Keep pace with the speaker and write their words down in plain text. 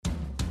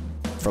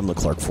From the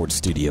Clark Ford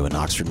Studio in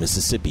Oxford,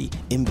 Mississippi,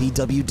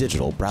 MVW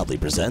Digital proudly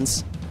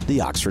presents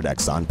the Oxford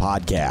Exxon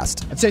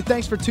Podcast. I'd say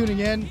thanks for tuning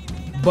in,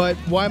 but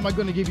why am I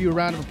going to give you a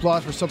round of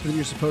applause for something that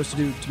you're supposed to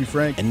do, to be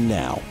frank? And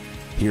now,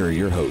 here are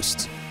your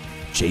hosts,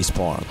 Chase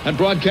Parham. And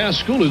broadcast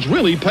school has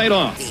really paid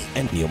off.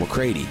 And Neil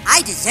McCready.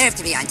 I deserve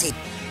to be on TV.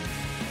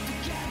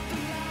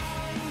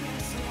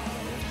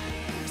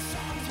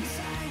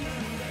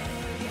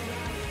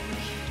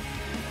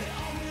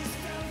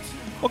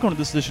 Welcome to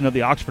this edition of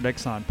the Oxford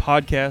Exxon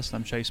Podcast.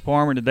 I'm Chase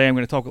Parham, and today I'm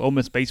going to talk with Ole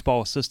Miss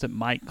baseball assistant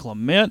Mike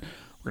Clement.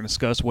 We're going to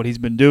discuss what he's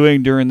been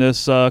doing during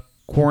this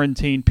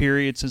quarantine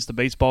period since the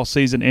baseball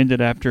season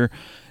ended after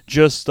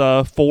just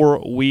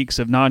 4 weeks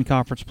of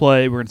non-conference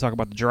play. We're going to talk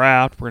about the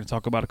draft. We're going to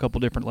talk about a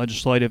couple different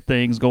legislative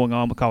things going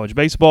on with college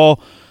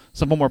baseball,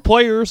 some former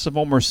players, some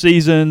former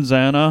seasons,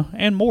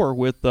 and more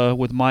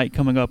with Mike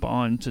coming up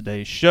on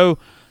today's show.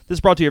 This is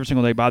brought to you every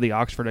single day by the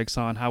Oxford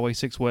Exxon, Highway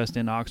 6 West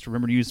in Oxford.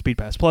 Remember to use the Speed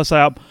Pass Plus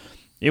app.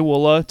 It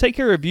will take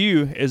care of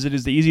you, as it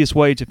is the easiest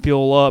way to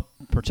fuel up,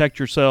 protect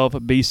yourself,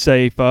 be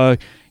safe,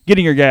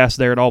 getting your gas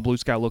there at all Blue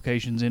Sky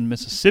locations in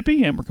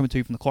Mississippi. And we're coming to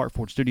you from the Clark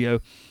Ford Studio,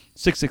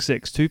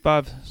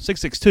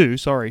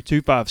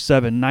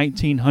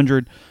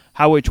 662-257-1900,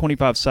 Highway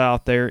 25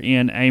 South there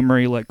in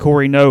Amory. Let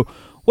Corey know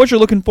what you're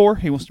looking for.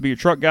 He wants to be your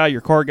truck guy,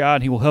 your car guy,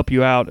 and he will help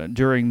you out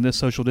during this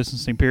social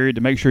distancing period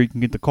to make sure you can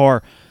get the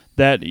car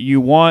that you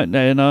want,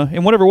 and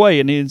in whatever way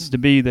it needs to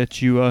be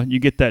that you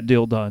get that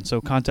deal done. So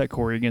contact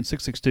Corey again,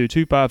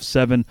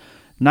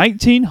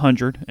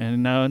 662-257-1900.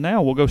 And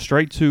now we'll go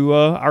straight to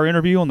our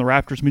interview on the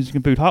Rafters Music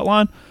and Food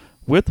Hotline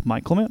with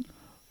Mike Clement.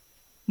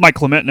 Mike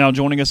Clement now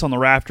joining us on the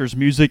Rafters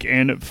Music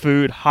and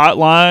Food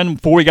Hotline.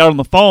 Before we got on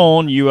the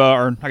phone, we were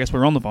on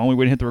the phone. We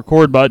wouldn't hit the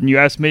record button. You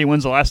asked me,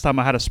 when's the last time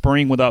I had a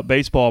spring without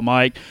baseball,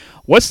 Mike?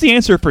 What's the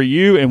answer for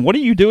you, and what are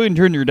you doing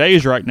during your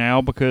days right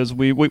now? Because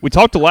we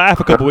talked to Laugh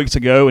a couple weeks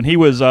ago, and he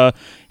was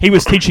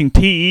teaching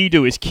PE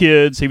to his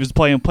kids. He was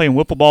playing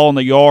wiffle ball in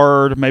the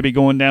yard, maybe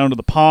going down to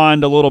the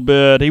pond a little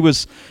bit. He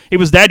was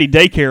daddy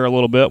daycare a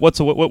little bit.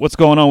 What's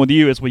going on with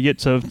you as we get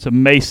to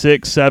May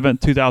 6th,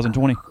 7th,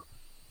 2020?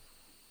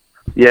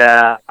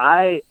 Yeah,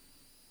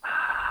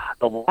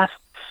 the last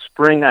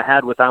spring I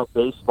had without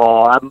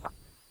baseball,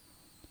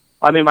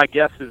 my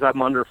guess is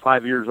I'm under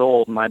 5 years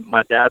old.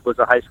 My dad was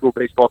a high school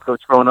baseball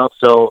coach growing up,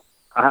 so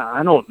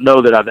I don't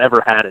know that I've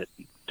ever had it,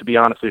 to be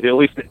honest with you, at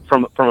least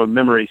from a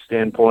memory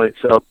standpoint.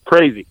 So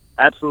crazy,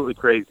 absolutely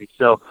crazy.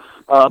 So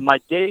my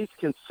days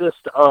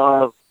consist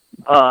of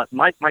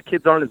my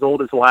kids aren't as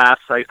old as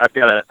Laugh's. I've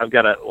got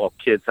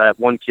kids. I have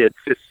one kid,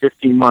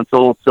 15 months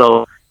old,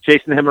 so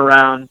chasing him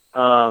around,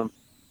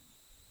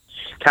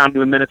 counting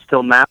the minutes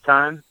till nap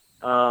time,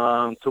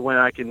 to when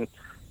I can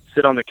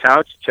sit on the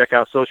couch, check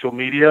out social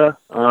media,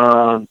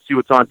 see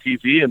what's on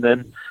TV, and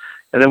then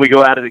we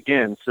go at it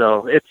again.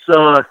 So it's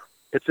an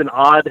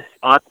odd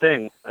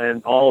thing,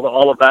 and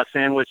all of that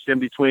sandwiched in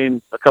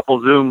between a couple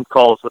Zoom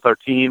calls with our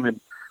team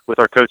and with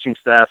our coaching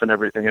staff and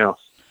everything else.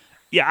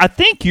 Yeah, I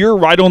think you're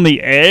right on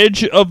the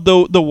edge of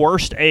the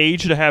worst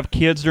age to have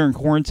kids during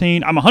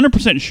quarantine. I'm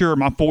 100% sure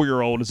my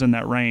 4-year-old is in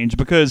that range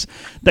because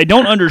they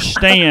don't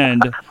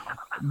understand.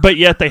 But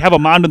yet they have a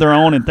mind of their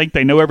own and think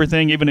they know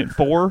everything, even at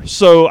 4.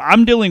 So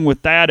I'm dealing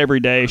with that every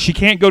day. She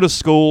can't go to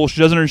school.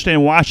 She doesn't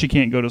understand why she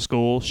can't go to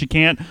school. She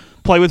can't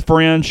play with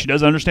friends. She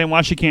doesn't understand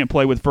why she can't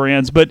play with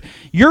friends. But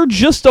you're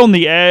just on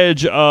the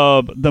edge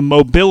of the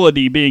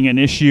mobility being an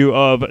issue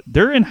of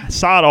they're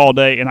inside all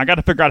day, and I got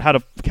to figure out how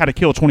to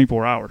kill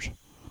 24 hours.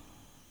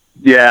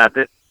 Yeah,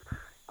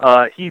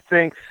 he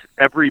thinks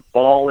every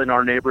ball in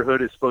our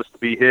neighborhood is supposed to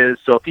be his.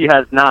 So if he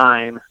has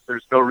 9,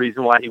 there's no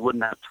reason why he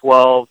wouldn't have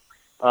 12.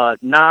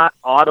 Not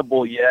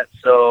audible yet,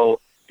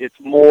 so it's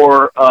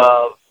more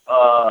of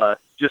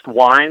just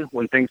whine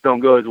when things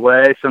don't go his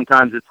way.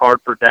 Sometimes it's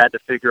hard for Dad to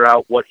figure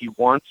out what he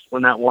wants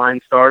when that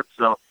whine starts,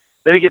 so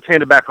then it gets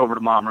handed back over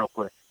to Mom real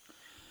quick.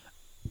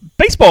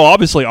 Baseball,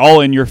 obviously, all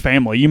in your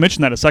family. You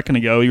mentioned that a second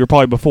ago. You were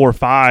probably before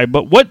 5,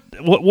 but what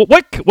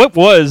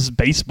was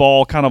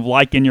baseball kind of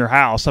like in your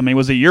house? I mean,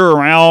 was it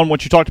year-round,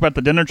 what you talked about at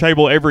the dinner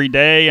table every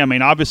day? I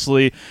mean,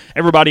 obviously,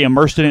 everybody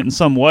immersed in it in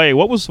some way.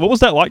 What was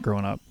that like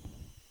growing up?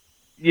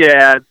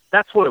 Yeah,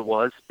 that's what it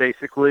was,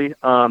 basically.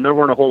 There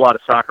weren't a whole lot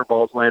of soccer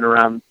balls laying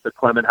around the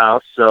Clement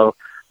house. So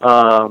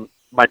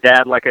my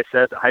dad, like I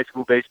said, high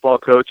school baseball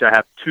coach. I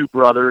have 2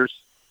 brothers,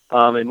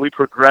 and we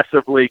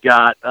progressively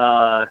got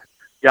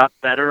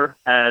better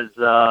as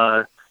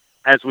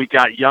we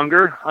got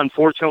younger.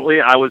 Unfortunately,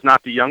 I was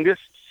not the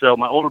youngest. So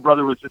my older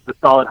brother was just a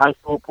solid high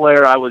school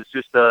player. I was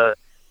just a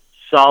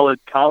solid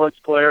college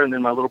player, and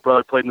then my little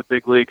brother played in the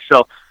big league.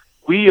 So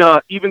we,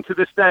 even to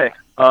this day,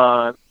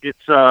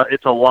 it's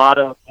a lot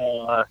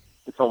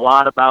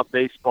about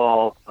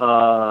baseball.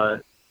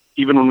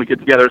 Even when we get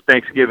together at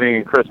Thanksgiving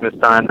and Christmas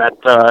time,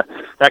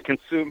 that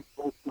consumes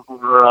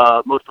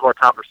most of our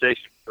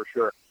conversation for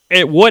sure.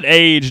 At what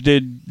age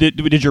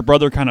did your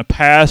brother kind of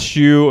pass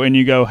you and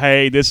you go,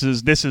 hey, this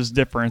is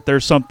different?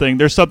 There's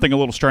something a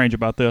little strange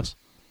about this.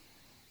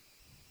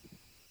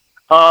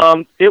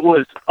 It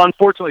was,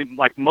 unfortunately,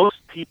 like most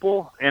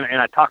people, and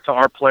I talked to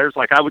our players,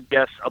 like I would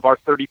guess of our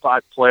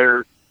 35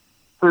 players,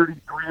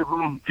 33 of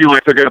them feel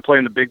like they're going to play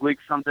in the big league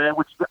someday,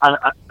 which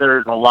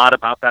there's a lot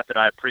about that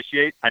I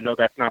appreciate. I know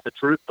that's not the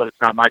truth, but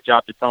it's not my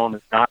job to tell them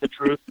it's not the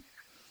truth.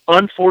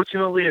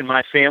 Unfortunately, in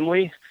my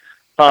family,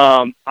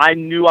 I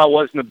knew I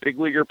wasn't a big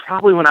leaguer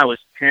probably when I was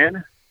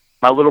 10.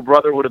 My little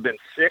brother would have been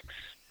 6,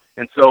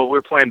 and so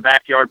we're playing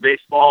backyard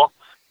baseball.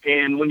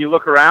 And when you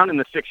look around and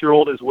the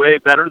 6-year-old is way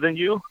better than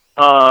you,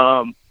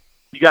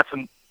 you got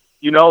some,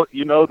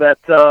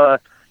 that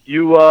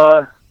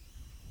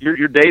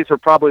your days are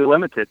probably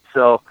limited.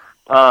 So,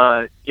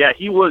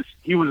 he was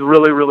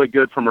really, really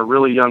good from a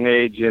really young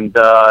age. And,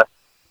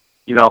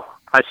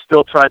 I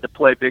still tried to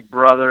play big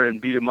brother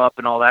and beat him up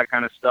and all that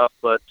kind of stuff.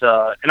 But,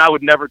 and I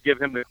would never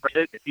give him the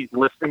credit if he's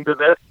listening to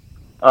this.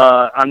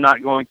 I'm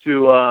not going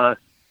to,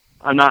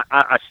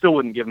 I still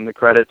wouldn't give him the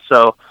credit.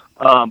 So,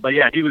 but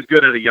yeah, he was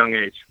good at a young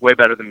age, way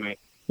better than me.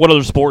 What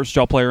other sports did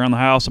y'all play around the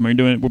house? I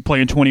mean, we're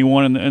playing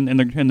 21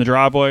 in the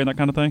driveway and that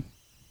kind of thing.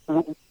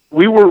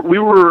 We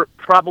were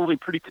probably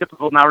pretty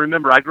typical. Now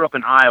remember, I grew up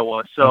in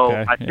Iowa, so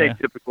okay, I say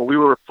typical. We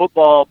were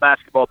football,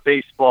 basketball,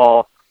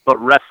 baseball, but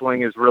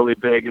wrestling is really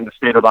big in the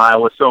state of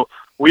Iowa. So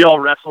we all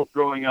wrestled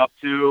growing up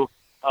too,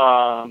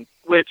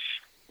 which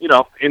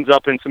ends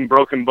up in some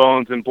broken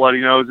bones and bloody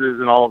noses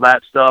and all of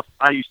that stuff.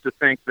 I used to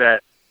think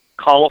that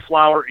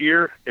cauliflower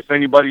ear, if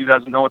anybody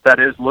doesn't know what that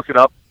is, look it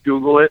up,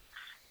 Google it.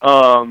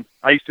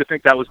 I used to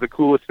think that was the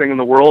coolest thing in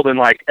the world, and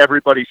like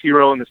everybody's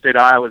hero in the state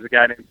of Iowa is a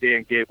guy named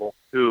Dan Gable,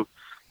 who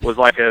was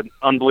like an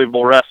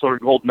unbelievable wrestler,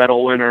 gold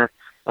medal winner,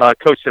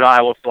 coached at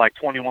Iowa for like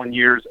 21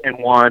 years and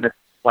won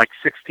like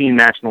 16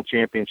 national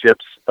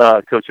championships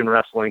coaching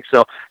wrestling.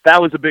 So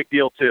that was a big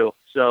deal too.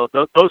 So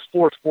those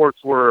 4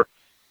 sports were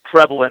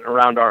prevalent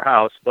around our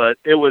house, but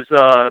it was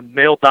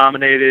male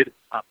dominated.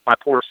 My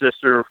poor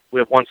sister, we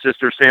have one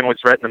sister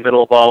sandwiched right in the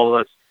middle of all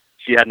of us.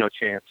 She had no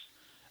chance.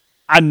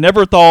 I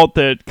never thought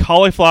that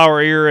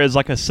cauliflower ear as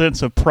like a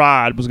sense of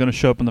pride was going to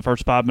show up in the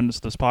first 5 minutes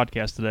of this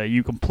podcast today.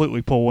 You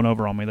completely pull one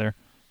over on me there.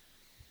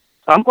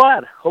 I'm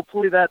glad.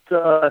 Hopefully that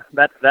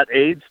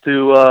aids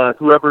to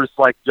whoever's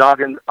like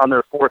jogging on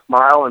their 4th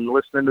mile and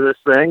listening to this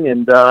thing,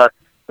 and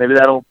maybe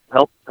that'll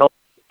help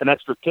an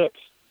extra kick.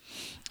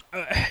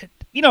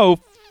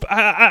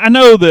 I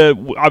know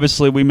that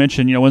obviously we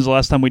mentioned, when's the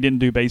last time we didn't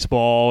do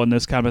baseball and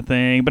this kind of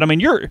thing. But I mean,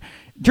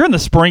 during the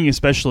spring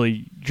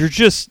especially,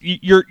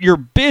 you're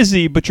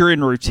busy, but you're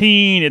in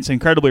routine. It's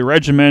incredibly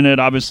regimented.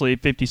 Obviously,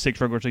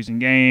 56 regular season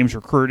games,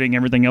 recruiting,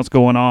 everything else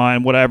going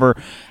on, whatever.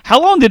 How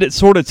long did it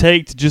sort of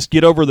take to just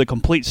get over the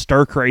complete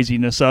stir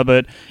craziness of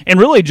it, and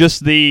really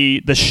just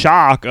the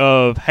shock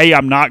of, hey,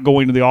 I'm not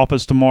going to the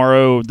office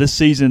tomorrow. This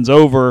season's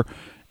over.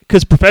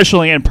 Because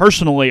professionally and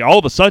personally, all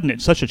of a sudden,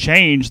 it's such a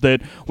change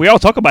that we all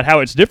talk about how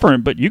it's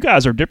different, but you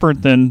guys are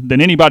different than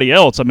anybody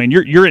else. I mean,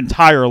 your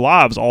entire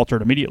lives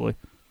altered immediately.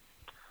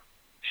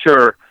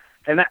 Sure,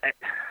 and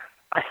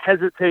I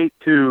hesitate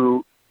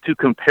to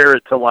compare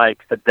it to like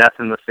a death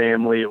in the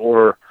family,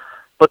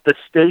 but the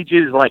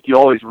stages, like you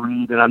always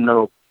read, and I'm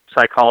no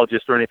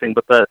psychologist or anything,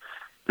 but the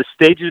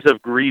stages of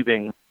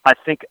grieving, I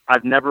think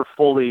I've never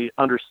fully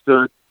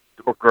understood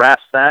or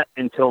grasp that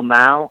until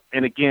now.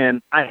 And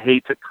again, I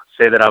hate to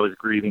say that I was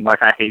grieving,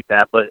 like I hate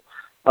that, but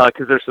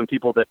because there's some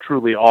people that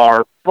truly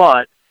are.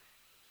 But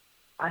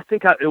I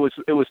think it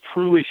was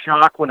truly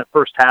shock when it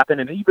first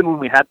happened, and even when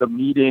we had the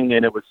meeting,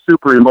 and it was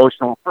super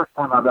emotional. First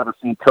time I've ever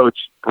seen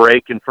Coach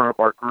break in front of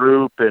our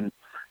group, and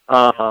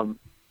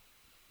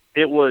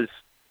it was.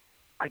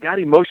 I got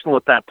emotional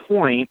at that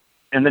point,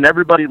 and then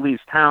everybody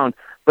leaves town.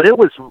 But it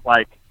was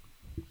like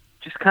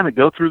just kind of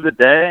go through the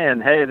day,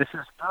 and hey, this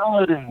is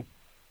good, and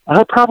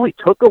it probably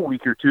took a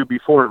week or two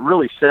before it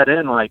really set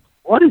in, like,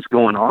 what is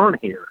going on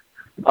here?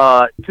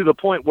 To the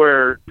point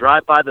where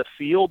drive by the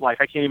field,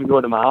 like I can't even go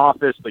into my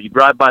office, but you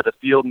drive by the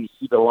field and you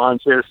see the lawn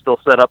chairs still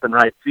set up in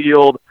right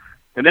field.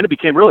 And then it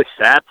became really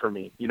sad for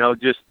me.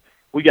 Just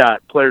we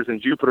got players in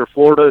Jupiter,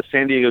 Florida,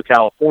 San Diego,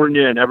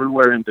 California, and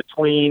everywhere in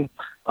between.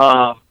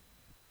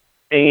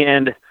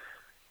 And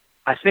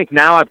I think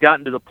now I've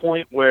gotten to the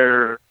point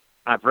where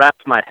I've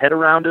wrapped my head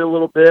around it a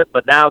little bit,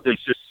 but now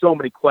there's just so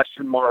many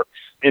question marks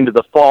into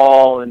the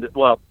fall, into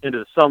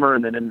the summer,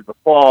 and then into the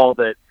fall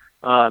that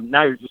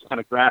now you're just kind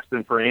of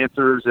grasping for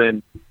answers.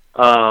 And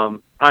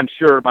I'm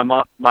sure my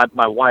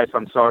wife,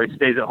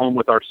 stays at home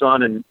with our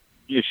son, and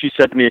she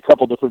said to me a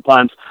couple different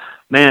times,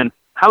 "Man,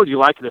 how would you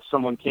like it if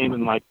someone came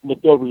and like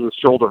looked over your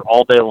shoulder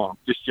all day long,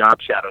 just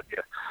job shadowed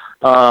you?"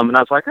 And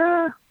I was like,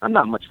 I'm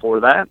not much for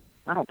that.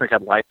 I don't think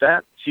I'd like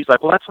that. She's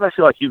like, "Well, that's what I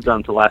feel like you've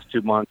done for the last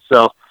 2 months."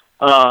 So,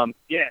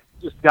 it's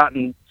just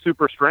gotten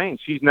super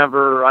strange.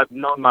 I've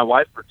known my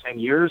wife for 10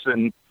 years,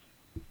 and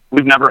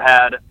we've never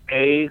had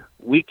a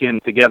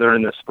weekend together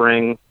in the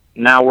spring.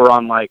 Now we're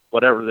on like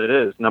whatever that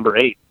is, number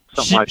 8,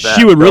 something like that.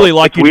 She would really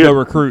like you to go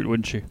recruit,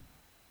 wouldn't she?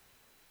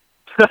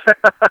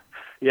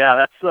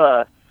 Yeah,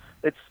 that's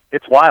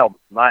it's wild.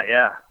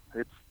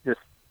 It's just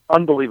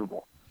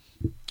unbelievable.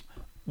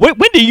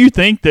 When do you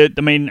think that?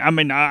 I mean,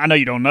 I know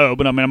you don't know,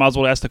 but I might as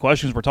well ask the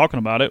questions. We're talking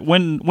about it.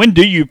 When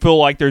do you feel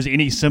like there's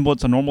any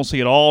semblance of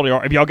normalcy at all?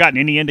 Have y'all gotten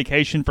any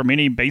indication from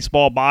any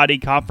baseball body,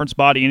 conference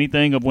body,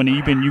 anything of when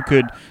even you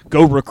could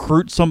go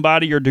recruit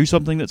somebody or do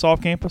something that's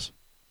off campus?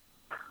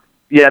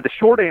 Yeah, the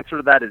short answer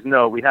to that is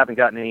no. We haven't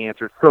gotten any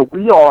answers. So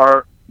we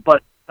are,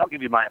 but I'll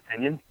give you my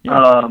opinion.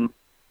 Yeah.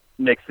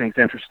 Makes things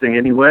interesting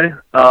anyway.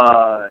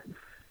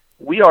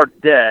 We are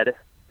dead.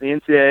 The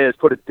NCAA has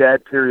put a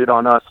dead period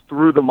on us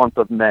through the month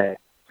of May.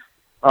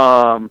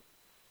 I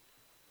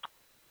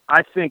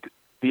think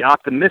the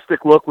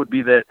optimistic look would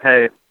be that,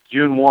 hey,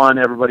 June 1,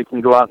 everybody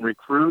can go out and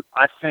recruit.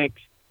 I think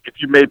if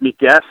you made me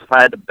guess, if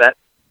I had to bet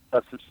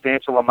a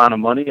substantial amount of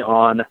money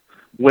on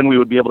when we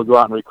would be able to go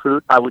out and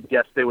recruit, I would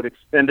guess they would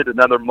extend it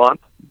another month,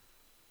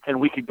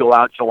 and we could go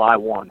out July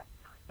 1.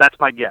 That's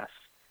my guess.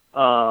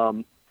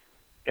 And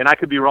I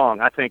could be wrong.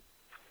 I think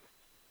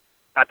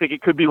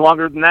it could be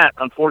longer than that.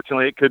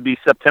 Unfortunately, it could be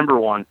September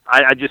 1.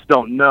 I just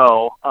don't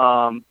know.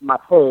 My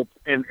hope,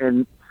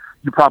 and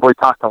you probably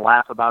talked to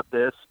Laugh about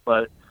this,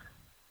 but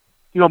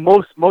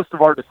most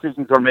of our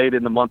decisions are made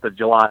in the month of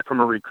July from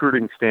a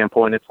recruiting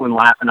standpoint. It's when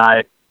Laugh and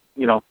I,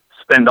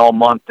 spend all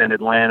month in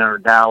Atlanta or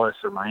Dallas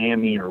or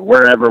Miami or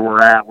wherever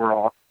we're at. We're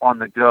all on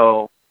the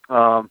go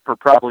for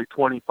probably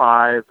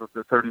 25 of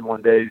the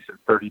 31 days or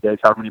 30 days,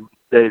 how many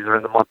days are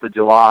in the month of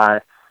July.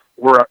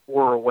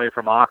 We're away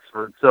from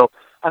Oxford. So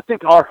I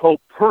think our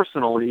hope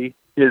personally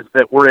is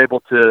that we're able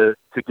to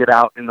get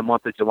out in the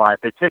month of July.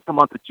 If they take the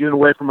month of June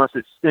away from us,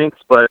 it stinks.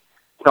 But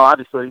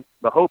obviously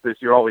the hope is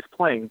you're always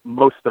playing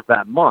most of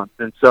that month.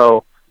 And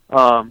so,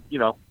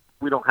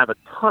 we don't have a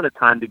ton of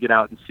time to get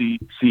out and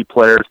see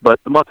players, but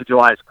the month of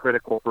July is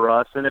critical for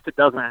us. And if it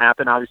doesn't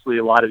happen, obviously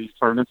a lot of these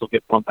tournaments will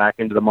get bumped back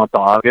into the month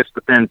of August.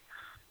 But then,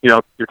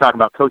 you're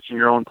talking about coaching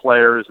your own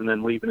players and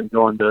then leaving and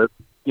going to,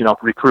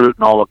 recruit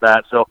and all of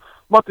that. So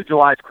month of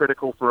July is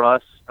critical for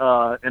us,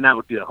 and that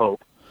would be the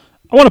hope.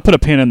 I want to put a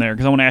pin in there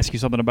because I want to ask you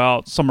something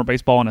about summer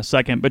baseball in a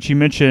second. But you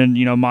mentioned,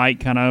 Mike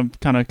kind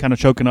of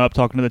choking up,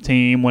 talking to the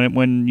team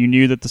when you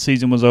knew that the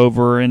season was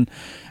over, and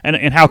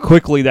how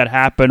quickly that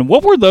happened.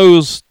 What were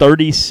those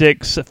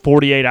 36,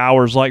 48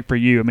 hours like for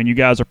you? I mean, you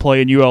guys are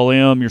playing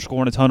ULM, you're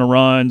scoring a ton of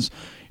runs,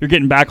 you're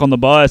getting back on the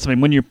bus. I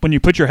mean, when you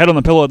put your head on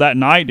the pillow that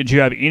night, did you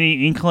have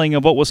any inkling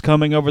of what was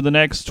coming over the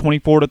next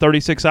 24 to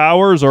 36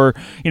 hours, or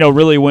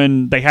really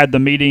when they had the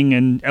meeting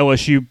and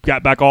LSU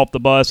got back off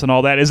the bus and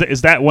all that?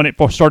 Is that when it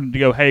started to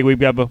go, hey, we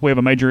have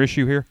a major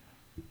issue here?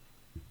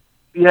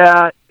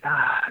 Yeah,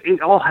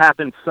 it all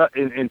happened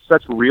in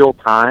such real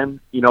time.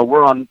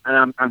 We're on,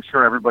 and I'm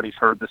sure everybody's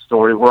heard the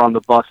story. We're on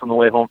the bus on the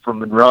way home from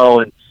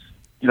Monroe, and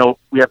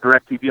we have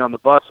DirecTV on the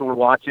bus, and we're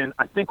watching.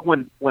 I think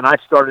when I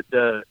started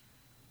to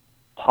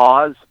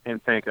pause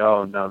and think,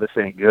 oh no, this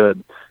ain't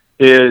good,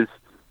 is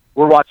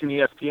we're watching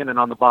ESPN, and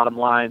on the bottom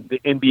line, the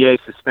NBA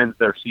suspends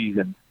their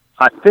season.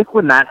 I think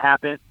when that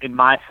happened, in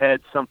my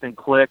head, something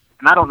clicked,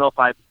 and I don't know if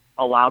I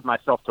allowed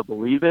myself to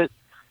believe it,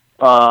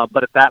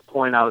 but at that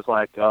point, I was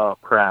like, oh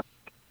crap,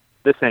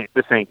 this ain't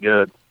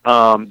good,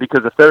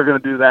 because if they're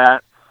going to do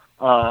that,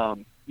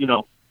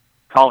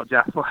 college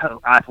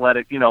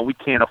athletic, we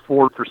can't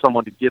afford for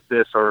someone to get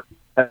this, or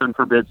heaven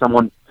forbid,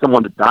 someone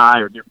to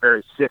die or get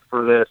very sick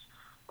for this.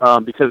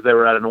 Because they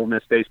were at an Ole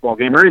Miss baseball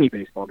game, or any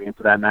baseball game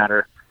for that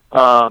matter.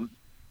 And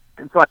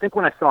so I think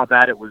when I saw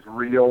that, it was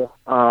real.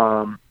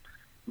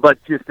 But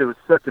just it was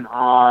such an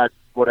odd,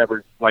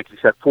 whatever, like you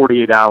said,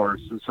 48 hours.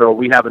 And so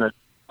we having a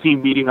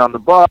team meeting on the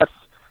bus.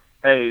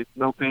 Hey,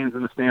 no fans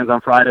in the stands on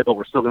Friday, but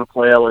we're still going to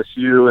play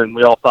LSU. And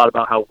we all thought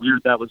about how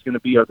weird that was going to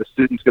be. Are the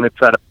students going to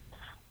try to,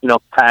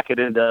 pack it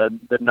into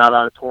the Not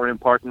Auditorium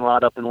parking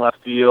lot up in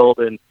left field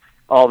and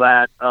all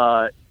that?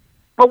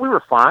 But we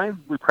were fine.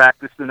 We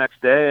practiced the next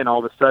day, and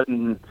all of a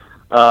sudden,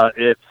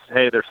 it's,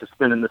 hey, they're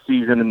suspending the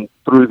season and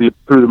through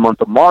the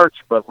month of March,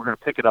 but we're going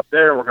to pick it up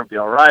there. We're going to be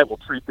all right. We'll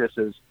treat this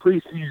as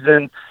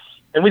preseason.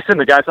 And we send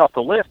the guys off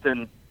the lift,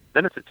 and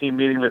then it's a team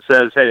meeting that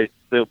says, hey,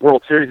 the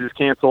World Series is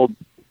canceled.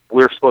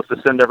 We're supposed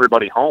to send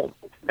everybody home.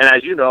 And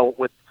as you know,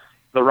 with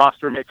the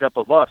roster makeup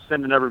of us,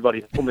 sending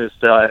everybody home is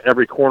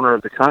every corner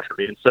of the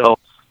country. And so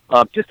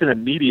just an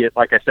immediate,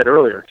 like I said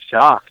earlier,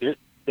 shock.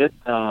 It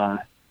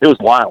was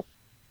wild.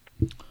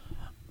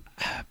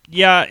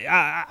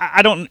 Yeah,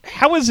 I don't.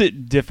 How is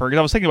it different? Because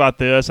I was thinking about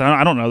this, and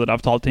I don't know that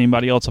I've talked to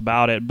anybody else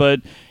about it. But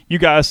you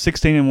guys,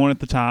 16-1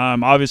 at the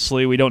time.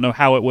 Obviously, we don't know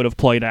how it would have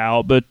played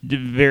out, but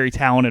very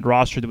talented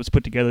roster that was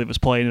put together that was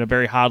playing at a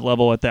very high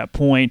level at that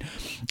point.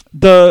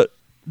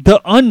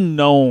 The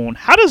unknown,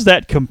 how does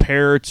that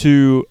compare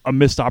to a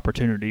missed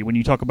opportunity when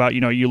you talk about,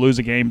 you lose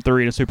a game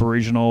 3 in a super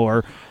regional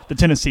or the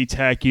Tennessee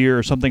Tech year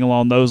or something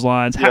along those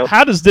lines? Yep.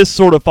 How does this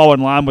sort of fall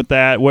in line with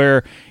that,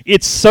 where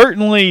it's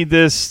certainly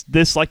this,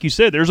 like you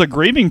said, there's a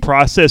grieving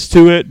process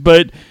to it,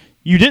 but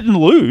you didn't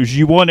lose.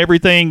 You won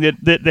everything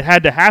that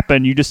had to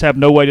happen. You just have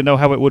no way to know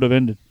how it would have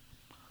ended.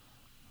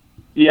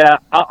 Yeah,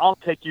 I'll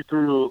take you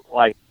through,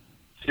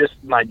 just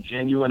my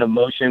genuine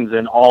emotions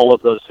in all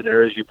of those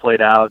scenarios you played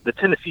out. The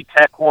Tennessee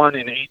Tech one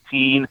in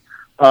 18,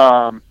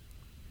 man,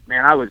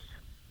 I was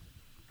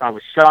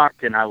was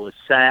shocked and I was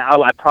sad.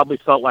 I probably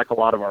felt like a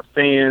lot of our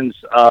fans.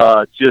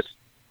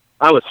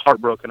 I was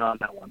heartbroken on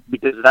that one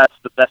because that's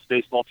the best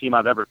baseball team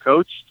I've ever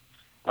coached.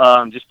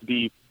 Just to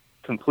be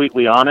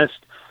completely honest,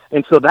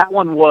 and so that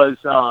one was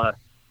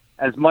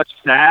as much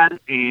sad.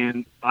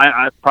 And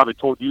I probably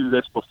told you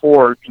this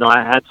before.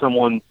 I had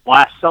someone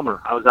last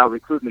summer. I was out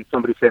recruiting, and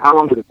somebody said, "How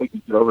long did it take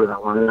you to get over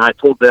that one?" And I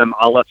told them,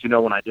 "I'll let you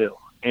know when I do."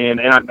 And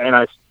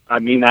I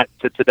mean that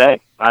to today.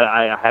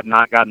 I have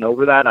not gotten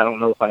over that. I don't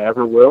know if I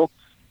ever will.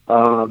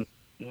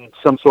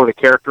 Some sort of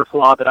character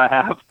flaw that I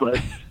have, but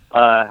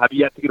have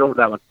yet to get over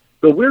that one.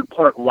 The weird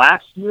part,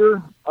 last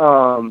year,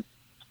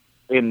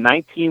 in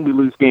 19, we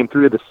lose Game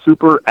 3 of the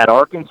Super at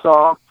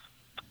Arkansas.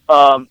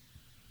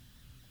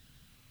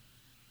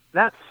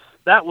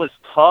 That was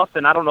tough,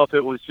 and I don't know if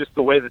it was just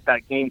the way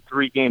that Game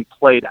 3 game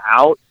played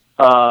out,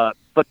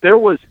 but there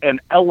was an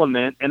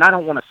element, and I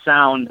don't want to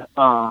sound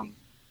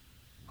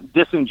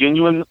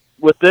disingenuous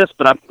with this,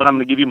 but I'm going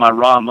to give you my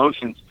raw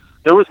emotions.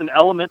 There was an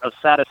element of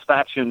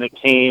satisfaction that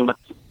came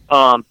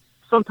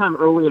sometime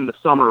early in the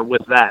summer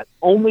with that,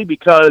 only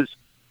because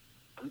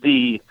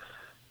the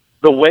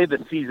way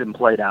the season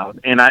played out,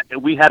 and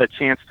we had a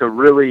chance to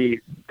really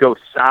go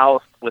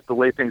south with the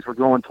way things were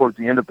going towards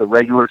the end of the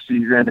regular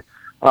season,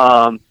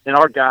 and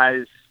our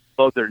guys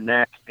bowed their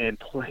neck and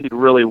played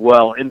really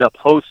well. End up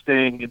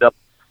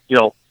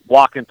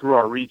walking through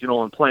our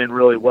regional and playing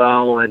really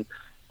well, and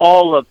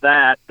all of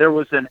that. There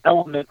was an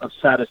element of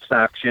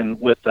satisfaction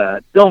with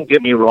that. Don't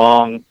get me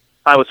wrong.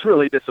 I was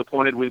really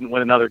disappointed we didn't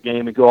win another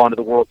game and go on to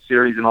the World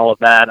Series and all of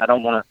that. I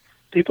don't want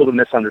people to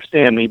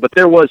misunderstand me, but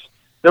there was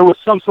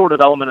some sort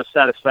of element of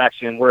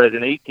satisfaction, whereas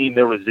in 18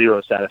 there was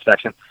zero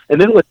satisfaction. And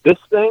then with this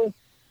thing,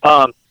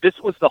 this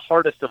was the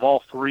hardest of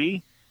all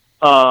three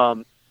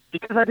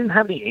because I didn't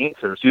have any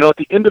answers. At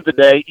the end of the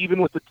day, even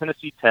with the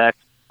Tennessee Tech,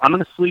 I'm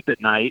going to sleep at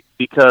night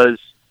because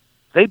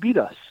they beat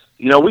us.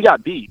 We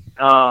got beat.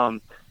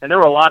 And there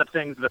were a lot of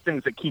things. The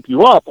things that keep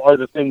you up are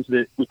the things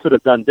that we could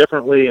have done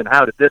differently, and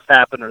how did this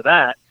happen or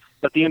that.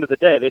 But at the end of the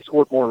day, they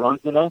scored more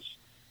runs than us.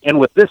 And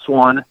with this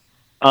one,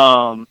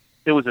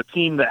 it was a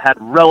team that had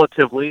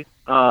relatively,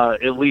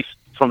 at least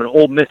from an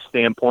Ole Miss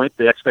standpoint,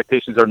 the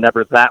expectations are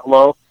never that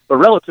low, but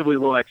relatively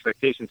low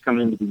expectations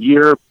coming into the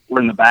year.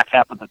 We're in the back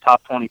half of the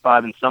top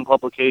 25 in some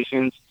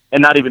publications,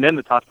 and not even in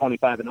the top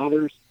 25 in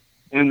others.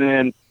 And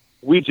then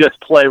we just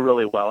play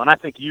really well. And I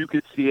think you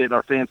could see it,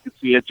 our fans could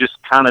see it, just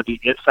kind of the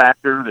it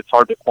factor that's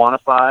hard to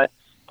quantify.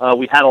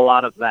 We had a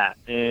lot of that.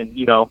 And,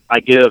 I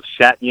give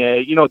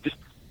Chatnier, just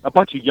a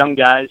bunch of young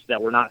guys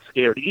that were not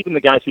scared. Even the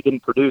guys who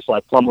didn't produce,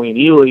 like Plumlee and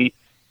Ely,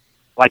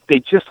 like they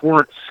just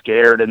weren't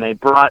scared, and they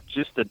brought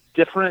just a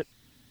different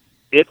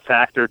it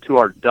factor to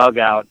our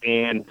dugout.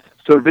 And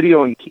so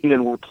Video and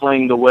Keenan were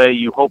playing the way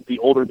you hope the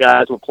older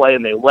guys will play,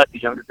 and they let the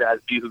younger guys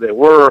be who they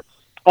were.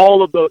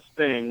 All of those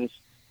things.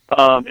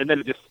 And then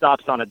it just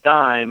stops on a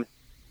dime,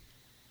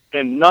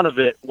 and none of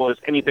it was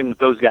anything that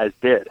those guys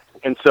did.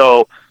 And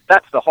so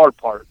that's the hard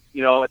part.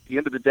 At the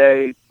end of the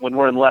day, when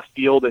we're in left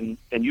field and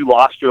you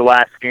lost your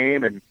last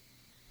game, and,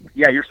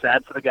 yeah, you're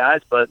sad for the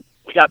guys, but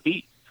we got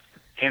beat.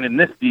 And in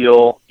this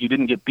deal, you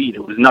didn't get beat.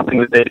 It was nothing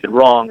that they did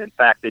wrong. In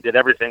fact, they did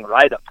everything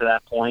right up to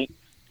that point,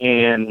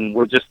 and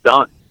we're just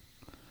done.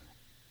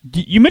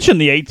 You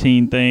mentioned the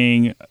 18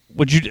 thing.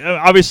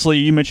 Obviously,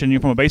 you mentioned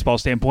from a baseball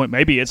standpoint,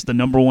 maybe it's the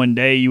number one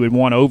day you would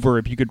want over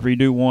if you could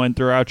redo one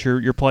throughout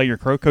your play, your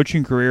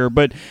coaching career.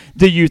 But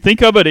do you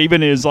think of it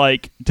even as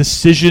like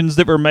decisions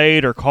that were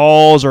made or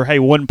calls or, hey,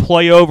 one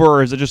play over,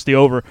 or is it just the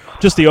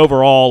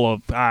overall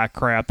of,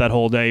 crap, that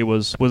whole day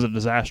was a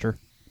disaster?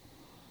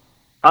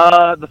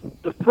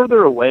 The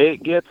further away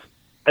it gets,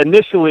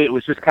 initially it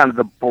was just kind of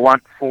the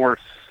blunt force,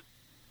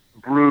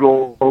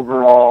 brutal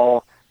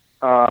overall.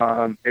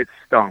 It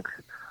stunk.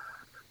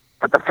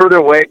 But the further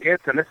away it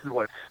gets, and this is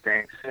what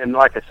stinks, and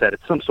like I said,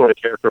 it's some sort of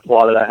character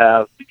flaw that I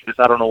have, because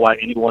I don't know why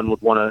anyone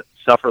would want to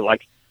suffer.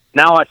 Like,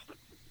 now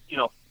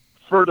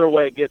further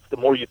away it gets, the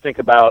more you think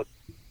about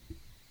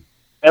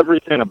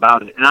everything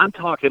about it. And I'm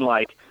talking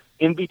like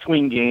in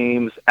between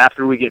games,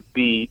 after we get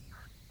beat,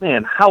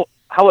 man, how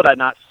would I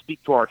not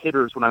speak to our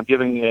hitters when I'm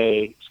giving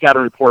a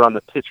scouting report on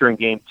the pitcher in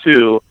Game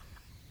 2?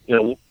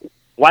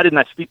 Why didn't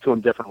I speak to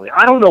them differently?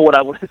 I don't know what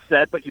I would have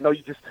said, but you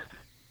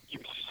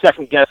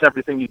second-guess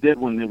everything you did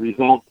when the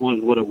result was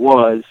what it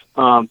was,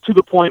 to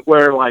the point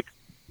where, like,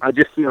 I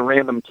just see a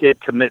random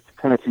kid commit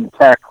to Tennessee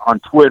Tech on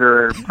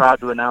Twitter, proud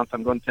to announce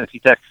I'm going to Tennessee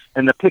Tech,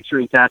 and the picture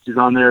he attaches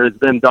on there is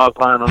them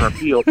dogpiling on our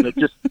field. And it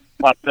just,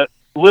 like, the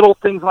little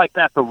things like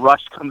that, the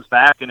rush comes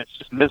back, and it's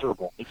just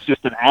miserable. It's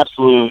just an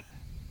absolute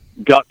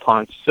gut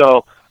punch.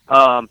 So,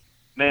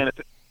 man,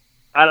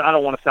 I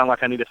don't want to sound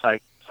like I need a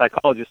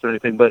psychologist or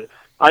anything, but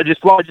I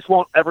just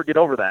won't ever get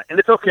over that. And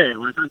it's okay.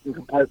 I can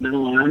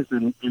compartmentalize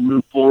and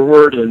move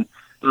forward and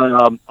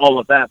all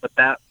of that. But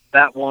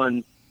that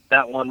one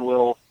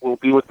will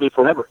be with me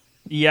forever.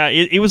 Yeah,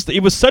 it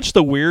was such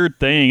the weird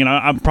thing, and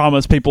I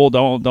promise people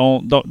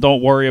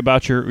don't worry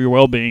about your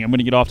well-being. I'm going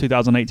to get off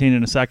 2018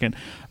 in a second,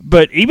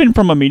 but even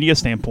from a media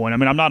standpoint, I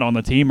mean, I'm not on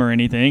the team or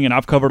anything, and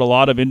I've covered a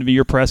lot of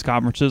end-of-year press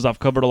conferences. I've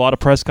covered a lot of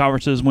press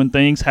conferences when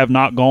things have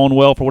not gone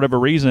well for whatever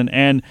reason,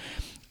 and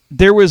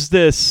there was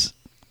this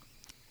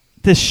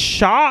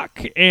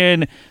shock,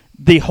 and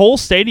the whole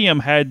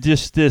stadium had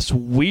just this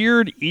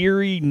weird,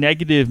 eerie,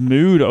 negative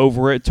mood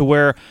over it to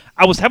where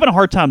I was having a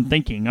hard time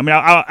thinking. I mean,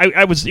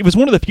 it was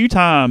one of the few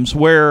times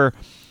where,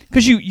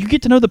 because you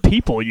get to know the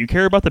people, you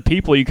care about the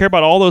people, you care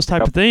about all those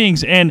type of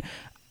things, and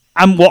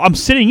I'm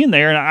sitting in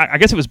there, and I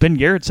guess it was Ben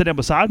Garrett sitting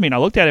beside me, and I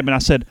looked at him and I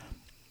said,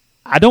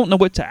 I don't know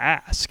what to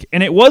ask.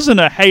 And it wasn't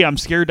a, hey, I'm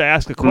scared to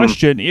ask a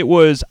question. It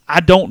was, I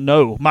don't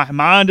know. My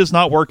mind is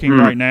not working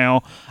right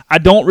now. I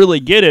don't really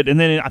get it. And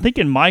then I think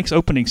in Mike's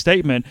opening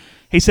statement,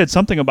 he said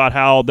something about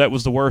how that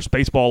was the worst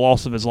baseball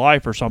loss of his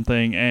life or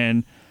something.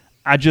 And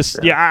I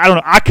just, I don't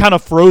know. I kind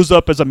of froze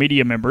up as a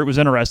media member. It was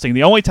interesting.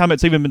 The only time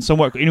it's even been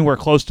somewhat anywhere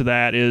close to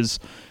that is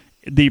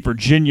the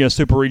Virginia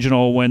Super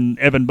Regional when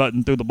Evan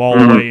Button threw the ball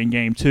away in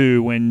Game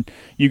 2, when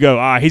you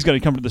go, he's going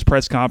to come to this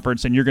press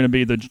conference and you're going to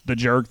be the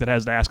jerk that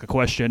has to ask a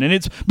question.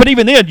 And but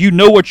even then, you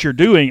know what you're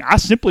doing. I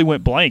simply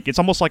went blank. It's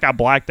almost like I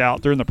blacked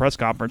out during the press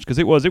conference because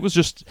it was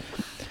just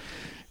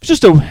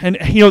and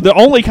the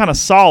only kind of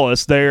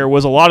solace there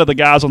was a lot of the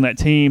guys on that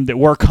team that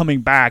were coming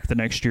back the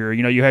next year.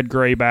 You had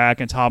Gray back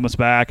and Thomas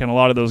back and a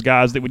lot of those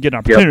guys that would get an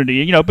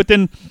opportunity. But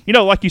then,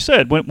 like you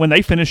said, when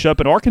they finish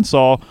up at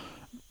Arkansas,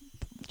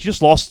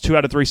 just lost 2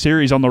 out of 3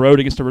 series on the road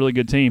against a really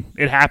good team.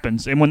 It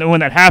happens, and when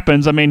that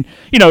happens, I mean,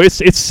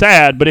 it's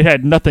sad, but it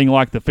had nothing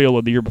like the feel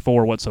of the year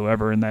before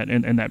whatsoever in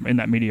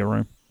that media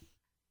room.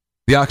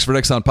 The Oxford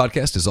Exxon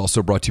podcast is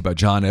also brought to you by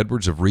John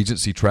Edwards of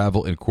Regency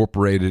Travel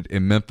Incorporated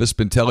in Memphis.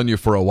 Been telling you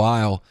for a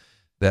while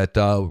that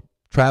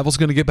travel's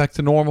going to get back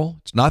to normal.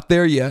 It's not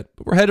there yet,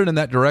 but we're headed in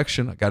that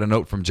direction. I got a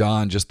note from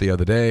John just the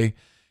other day.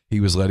 He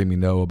was letting me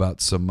know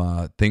about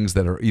some things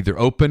that are either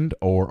opened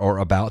or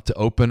about to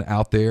open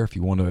out there. If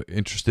you want to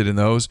interested in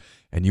those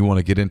and you want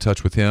to get in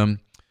touch with him,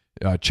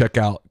 check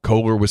out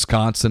Kohler,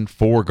 Wisconsin.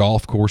 4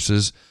 golf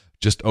courses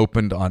just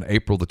opened on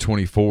April the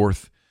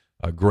 24th.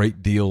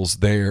 Great deals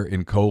there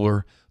in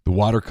Kohler. The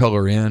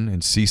Watercolor Inn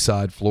in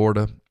Seaside,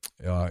 Florida.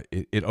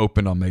 It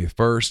opened on May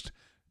 1st.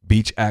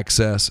 Beach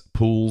access,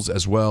 pools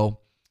as well.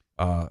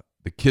 The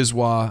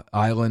Kiswa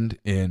Island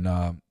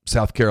in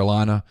South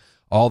Carolina.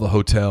 All the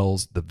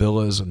hotels, the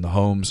villas, and the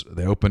homes,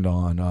 they open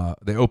on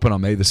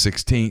May the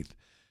 16th.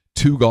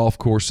 2 golf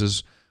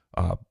courses,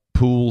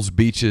 pools,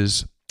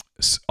 beaches,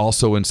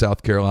 also in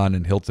South Carolina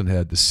in Hilton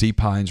Head. The Sea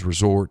Pines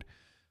Resort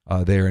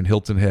there in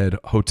Hilton Head.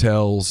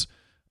 Hotels,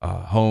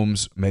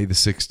 homes, May the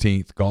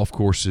 16th. Golf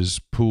courses,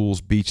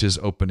 pools, beaches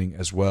opening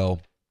as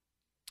well.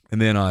 And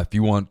then if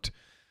you want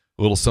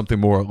a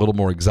little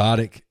more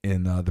exotic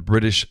in the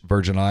British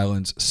Virgin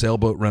Islands,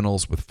 sailboat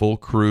rentals with full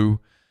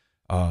crew,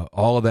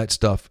 all of that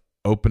stuff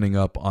opening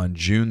up on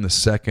June the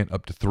 2nd,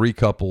 up to 3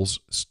 couples,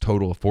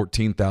 total of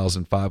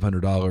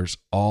 $14,500,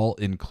 all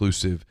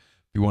inclusive.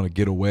 If you want to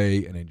get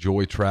away and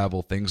enjoy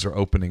travel, things are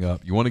opening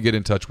up. You want to get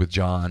in touch with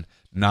John,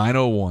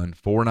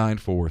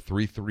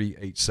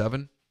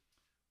 901-494-3387,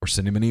 or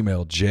send him an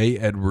email,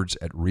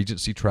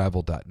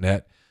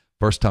 jedwards@regencytravel.net.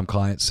 First-time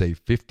clients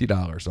save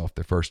 $50 off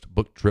their first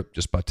book trip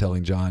just by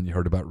telling John you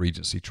heard about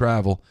Regency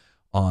Travel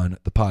on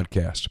the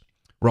podcast.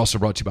 We're also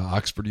brought to you by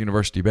Oxford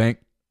University Bank.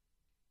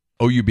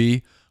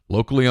 OUB,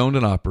 locally owned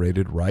and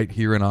operated right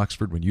here in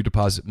Oxford. When you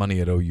deposit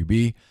money at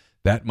OUB,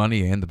 that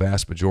money and the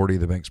vast majority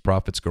of the bank's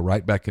profits go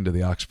right back into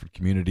the Oxford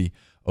community.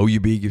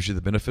 OUB gives you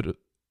the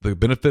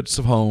benefits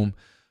of home,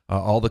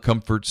 all the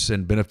comforts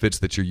and benefits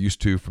that you're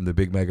used to from the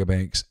big mega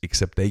banks,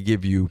 except they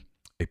give you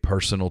a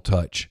personal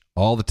touch,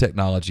 all the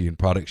technology and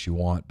products you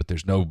want, but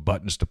there's no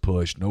buttons to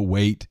push, no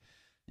wait.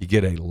 You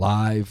get a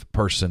live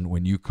person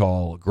when you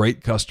call.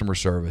 Great customer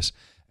service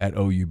at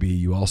OUB.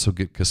 You also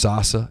get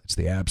Kasasa. It's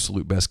the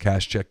absolute best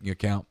cash checking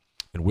account.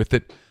 And with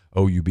it,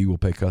 OUB will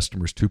pay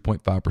customers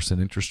 2.5%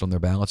 interest on their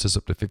balances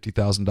up to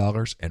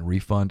 $50,000 and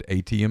refund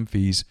ATM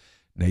fees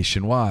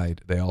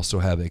nationwide. They also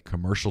have a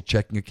commercial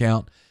checking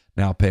account,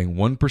 now paying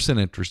 1%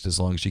 interest as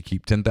long as you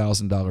keep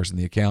 $10,000 in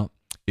the account.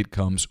 It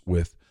comes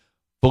with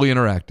fully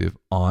interactive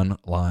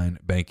online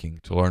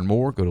banking. To learn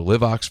more, go to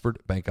Live Oxford,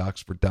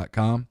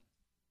 bankoxford.com,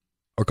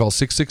 or call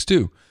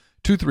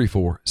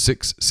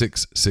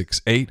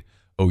 662-234-6668.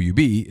 OUB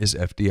is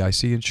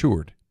FDIC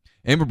insured.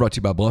 And we're brought to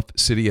you by Bluff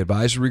City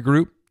Advisory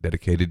Group,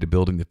 dedicated to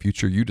building the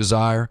future you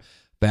desire.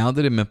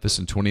 Founded in Memphis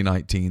in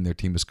 2019, their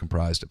team is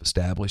comprised of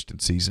established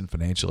and seasoned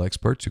financial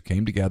experts who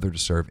came together to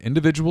serve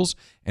individuals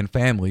and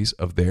families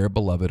of their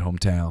beloved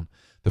hometown.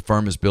 The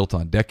firm is built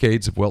on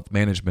decades of wealth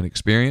management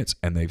experience,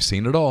 and they've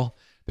seen it all.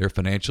 Their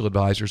financial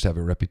advisors have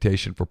a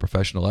reputation for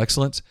professional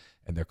excellence,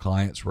 and their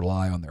clients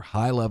rely on their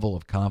high level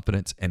of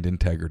confidence and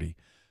integrity.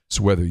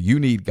 So whether you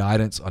need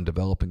guidance on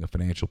developing a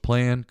financial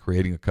plan,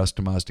 creating a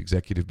customized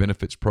executive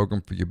benefits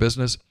program for your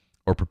business,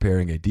 or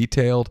preparing a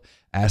detailed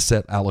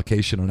asset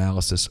allocation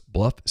analysis,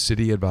 Bluff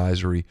City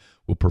Advisory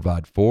will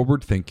provide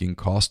forward-thinking,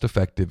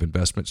 cost-effective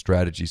investment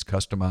strategies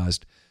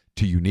customized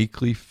to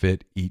uniquely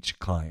fit each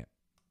client.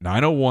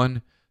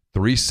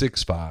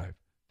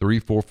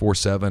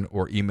 901-365-3447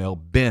 or email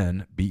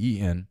Ben,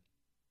 B-E-N,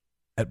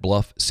 at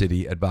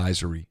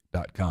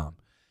bluffcityadvisory.com.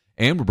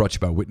 And we're brought to you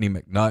by Whitney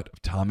McNutt of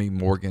Tommy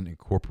Morgan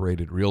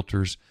Incorporated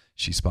Realtors.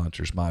 She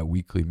sponsors my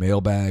weekly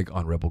mailbag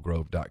on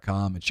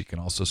rebelgrove.com, and she can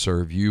also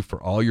serve you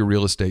for all your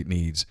real estate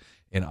needs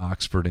in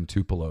Oxford and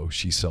Tupelo.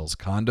 She sells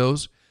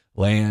condos,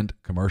 land,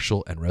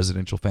 commercial, and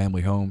residential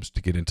family homes. To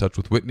get in touch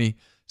with Whitney,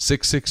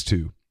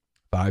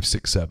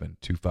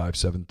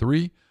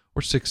 662-567-2573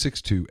 or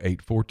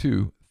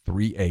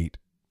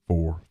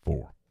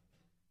 662-842-3844.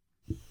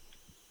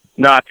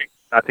 No,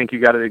 I think you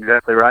got it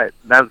exactly right.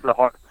 That was the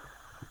hard.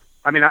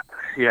 I mean,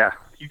 you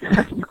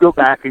go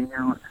back and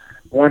you're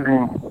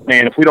wondering,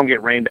 man, if we don't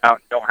get rained out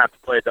and don't have to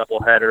play a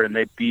doubleheader and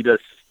they beat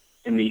us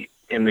in the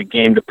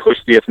game to push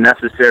the if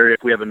necessary,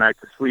 if we have a night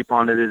to sleep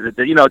on it, is it,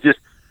 just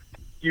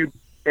you.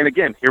 And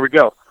again, here we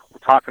go. We're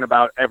talking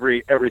about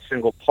every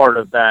single part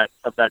of that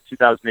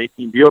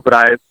 2018 deal, but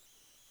I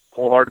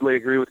wholeheartedly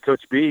agree with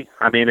Coach B.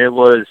 I mean, it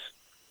was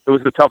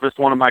the toughest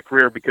one of my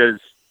career because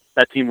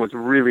that team was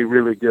really,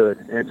 really good.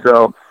 And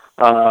so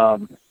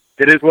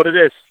it is what it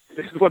is.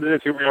 This is what it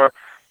is. Here we are.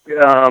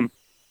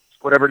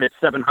 Whatever it is,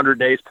 700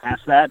 days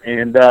past that,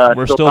 and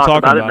we're still talking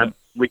about it.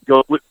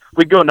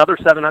 We go another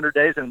 700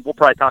 days, and we'll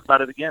probably talk about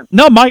it again.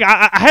 No, Mike,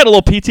 I had a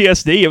little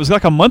PTSD. It was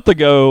like a month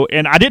ago,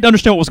 and I didn't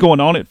understand what was going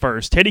on at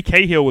first. Teddy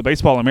Cahill with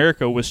Baseball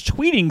America was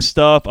tweeting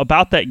stuff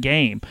about that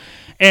game.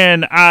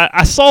 And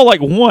I saw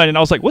like one, and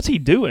I was like, what's he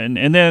doing?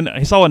 And then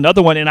I saw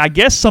another one, and I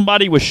guess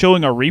somebody was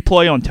showing a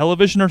replay on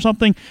television or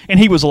something, and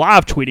he was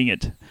live tweeting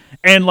it.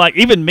 And like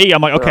even me,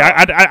 I'm like, okay,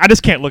 I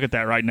just can't look at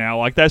that right now.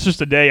 Like that's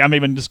just a day. I'm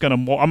even just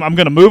I'm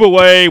gonna move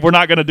away. We're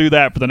not gonna do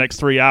that for the next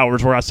 3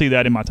 hours where I see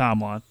that in my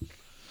timeline.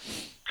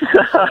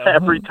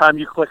 Every time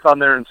you click on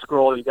there and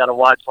scroll, you got to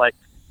watch like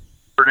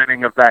third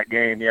inning of that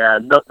game. Yeah,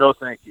 no,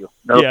 thank you.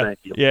 Thank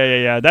you.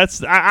 Yeah.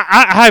 That's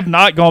I have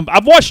not gone.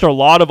 I've watched a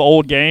lot of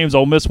old games,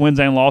 Ole Miss wins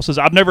and losses.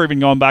 I've never even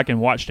gone back and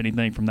watched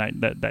anything from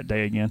that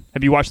day again.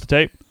 Have you watched the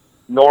tape?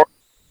 Nor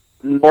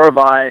have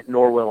I,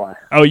 nor will I.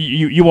 Oh,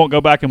 you won't go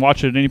back and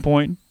watch it at any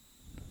point?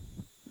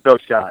 No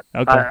shot.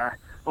 Okay.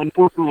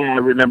 Unfortunately, I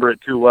remember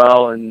it too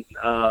well, and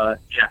there's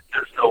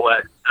no way.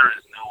 There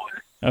is no way.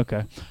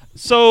 Okay.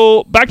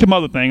 So back to my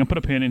other thing. I'll put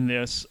a pin in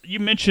this. You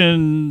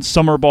mentioned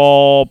summer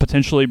ball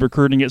potentially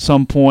recruiting at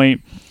some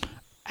point.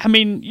 I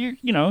mean,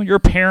 you're a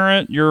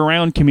parent, you're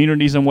around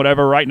communities and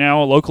whatever. Right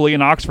now, locally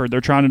in Oxford,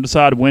 they're trying to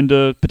decide when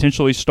to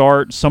potentially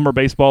start summer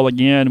baseball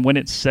again, when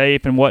it's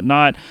safe and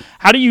whatnot.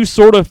 How do you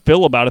sort of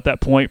feel about at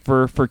that point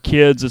for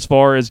kids as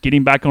far as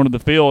getting back onto the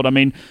field? I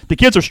mean, the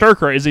kids are stir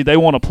crazy; they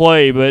want to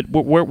play, but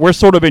we're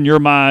sort of in your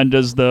mind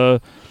does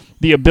the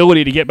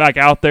ability to get back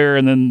out there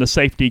and then the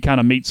safety kind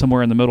of meet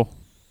somewhere in the middle?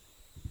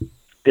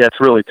 Yeah,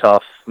 it's really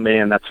tough,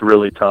 man. That's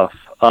really tough.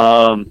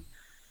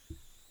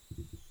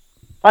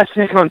 I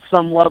think on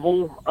some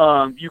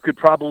level, you could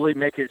probably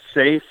make it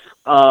safe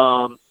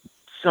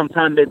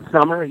sometime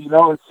midsummer.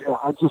 I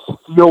just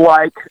feel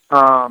like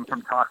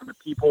from talking to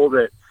people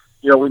that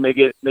we may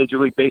get Major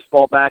League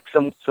Baseball back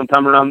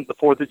sometime around the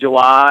 4th of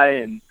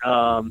July, and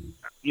I'm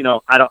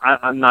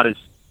not as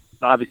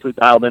obviously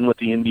dialed in with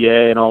the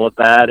NBA and all of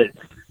that.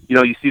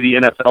 You see the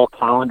NFL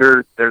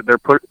calendar; they're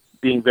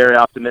being very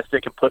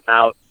optimistic and putting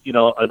out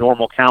a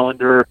normal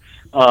calendar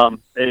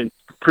and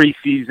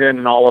preseason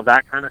and all of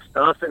that kind of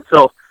stuff. And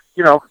so,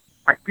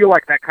 I feel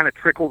like that kind of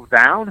trickles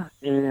down.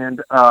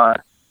 And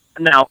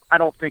now I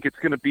don't think it's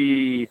going to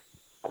be,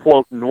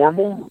 quote,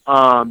 normal.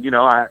 I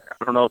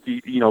don't know if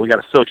we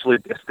got to socially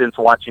distance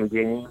watching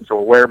games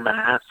or wear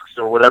masks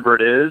or whatever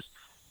it is.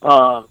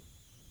 But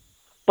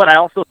I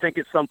also think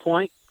at some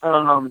point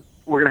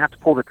we're going to have to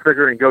pull the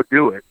trigger and go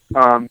do it.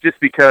 Just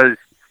because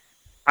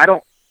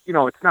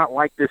it's not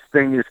like this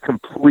thing is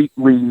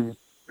completely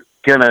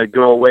going to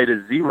go away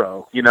to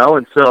zero,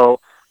 and so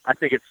I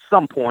think at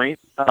some point,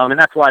 and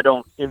that's why I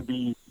don't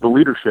envy the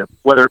leadership,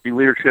 whether it be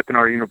leadership in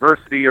our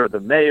university or the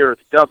mayor, or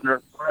the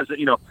governor,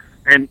 president,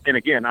 and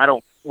again, I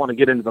don't want to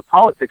get into the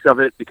politics of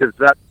it because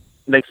that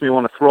makes me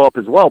want to throw up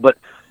as well, but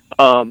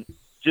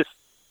just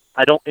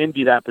I don't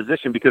envy that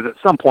position because at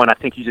some point I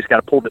think you just got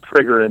to pull the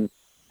trigger and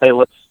hey,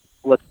 let's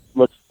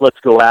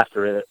go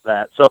after it.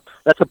 So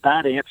that's a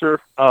bad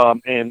answer,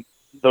 and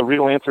the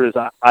real answer is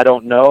I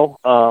don't know,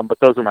 but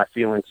those are my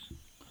feelings.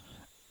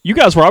 You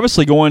guys were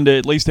obviously going to,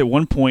 at least at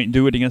one point,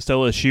 do it against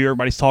LSU.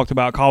 Everybody's talked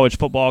about college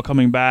football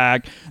coming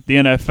back, the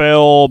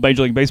NFL,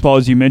 Major League Baseball,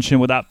 as you mentioned,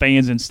 without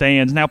fans and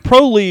stands. Now,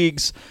 pro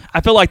leagues,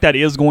 I feel like that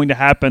is going to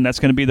happen. That's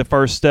going to be the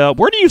first step.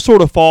 Where do you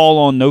sort of fall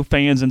on no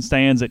fans and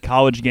stands at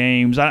college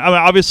games? I mean,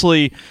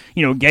 obviously,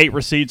 gate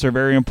receipts are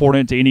very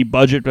important to any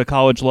budget at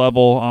college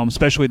level,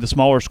 especially the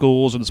smaller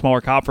schools and the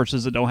smaller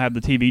conferences that don't have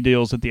the TV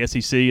deals that the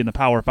SEC and the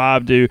Power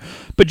 5 do.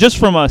 But just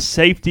from a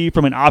safety,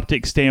 from an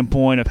optics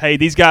standpoint of, hey,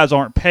 these guys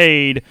aren't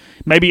paid,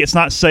 played. Maybe it's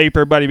not safe for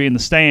everybody to be in the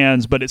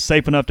stands, but it's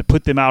safe enough to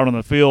put them out on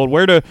the field.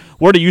 Where do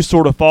you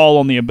sort of fall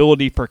on the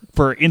ability for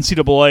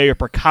NCAA or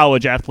for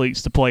college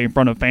athletes to play in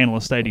front of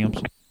fanless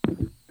stadiums?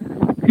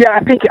 Yeah,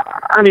 I think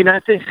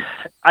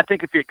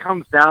if it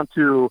comes down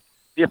to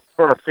if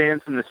for our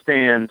fans in the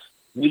stands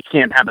we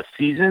can't have a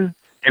season,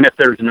 and if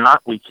there's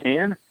not, we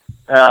can.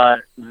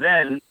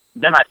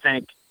 Then I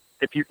think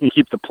if you can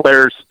keep the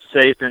players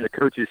safe and the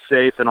coaches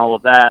safe and all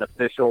of that,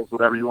 officials,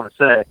 whatever you want to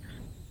say,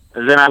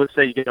 then I would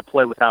say you get to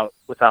play without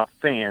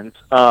fans.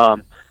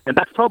 And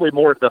that's probably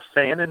more the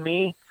fan in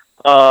me.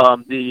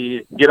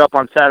 The get up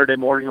on Saturday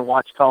morning and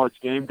watch College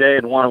Game Day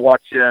and want to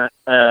watch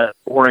a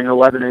boring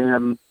 11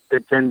 a.m.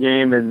 Big Ten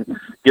game and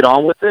get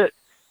on with it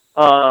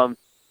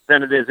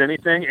than it is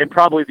anything. And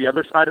probably the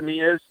other side of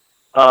me is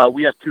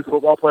we have 2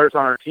 football players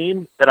on our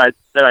team that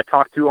I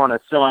talk to on a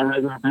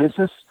semi-regular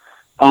basis.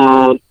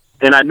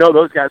 And I know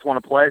those guys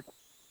want to play,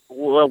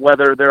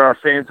 whether there are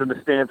fans in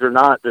the stands or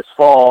not this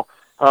fall.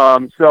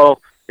 So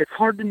it's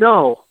hard to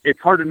know. It's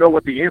hard to know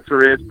what the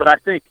answer is. But I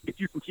think if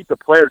you can keep the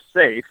players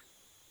safe,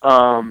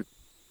 and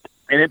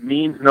it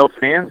means no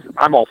fans,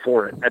 I'm all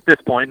for it at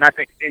this point. And I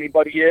think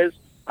anybody is.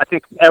 I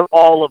think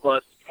all of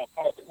us,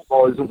 college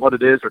football isn't what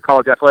it is, or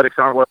college athletics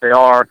aren't what they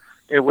are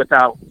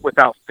without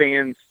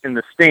fans in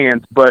the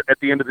stands. But at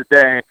the end of the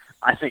day,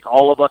 I think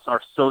all of us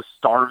are so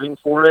starving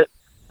for it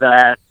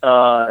that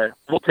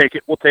we'll take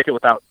it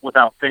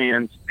without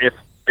fans if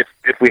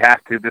we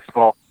have to this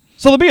fall.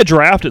 So there'll be a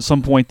draft at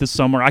some point this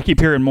summer. I keep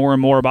hearing more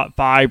and more about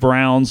 5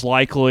 rounds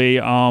likely.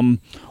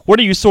 Where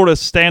do you sort of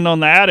stand on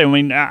that? I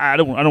mean, I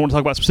don't want to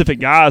talk about specific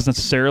guys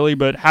necessarily,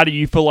 but how do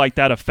you feel like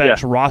that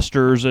affects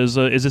rosters as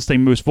this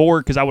thing moves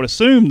forward? Because I would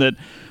assume that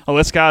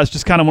unless guys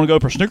just kind of want to go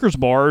for Snickers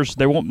bars,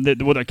 there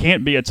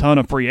can't be a ton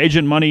of free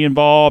agent money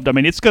involved. I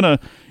mean, it's gonna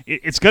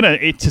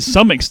to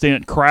some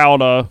extent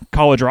crowd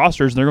college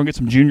rosters. And they're gonna get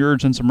some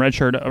juniors and some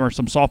redshirt or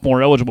some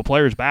sophomore eligible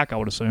players back, I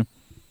would assume.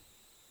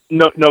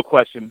 No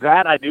question.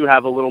 That I do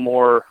have a little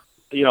more,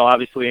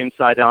 obviously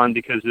insight on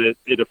because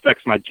it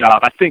affects my job.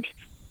 I think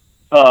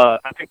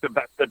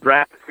the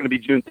draft is going to be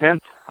June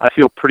 10th. I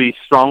feel pretty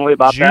strongly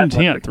about June that.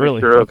 June 10th,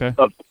 really? Okay.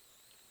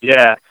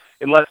 Yeah,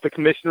 unless the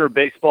commissioner of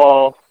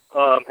baseball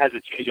has a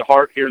change of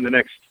heart here in the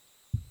next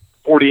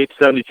 48 to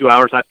 72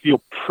 hours, I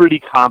feel pretty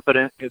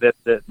confident that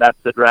that's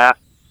the draft.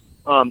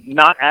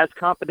 Not as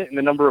confident in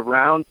the number of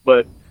rounds,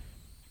 but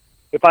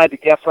if I had to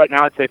guess right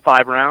now, I'd say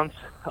 5 rounds.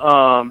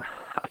 I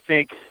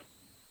think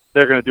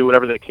they're going to do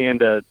whatever they can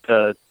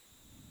to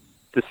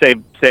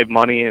save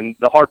money. And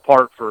the hard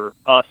part for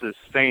us as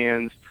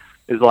fans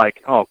is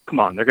like, oh, come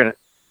on,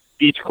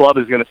 each club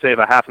is going to save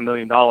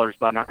 $500,000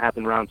 by not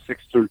having rounds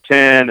 6 through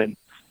 10 and,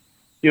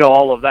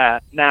 all of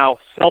that. Now,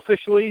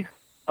 selfishly,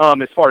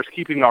 as far as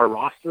keeping our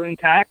roster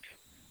intact,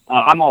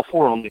 I'm all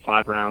for only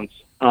 5 rounds.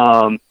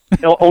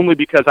 Only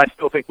because I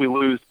still think we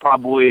lose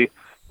probably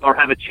or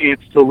have a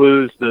chance to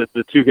lose the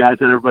 2 guys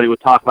that everybody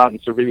would talk about in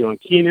Servillo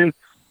and Keenan.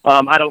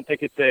 I don't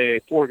think it's a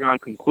foregone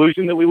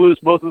conclusion that we lose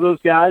both of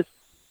those guys,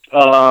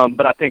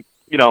 but I think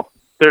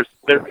there's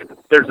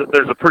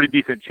a pretty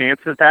decent chance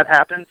that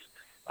happens.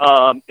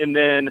 And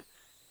then,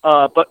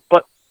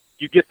 but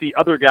you get the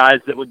other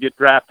guys that would get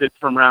drafted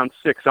from round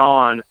 6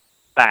 on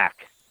back,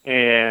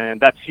 and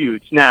that's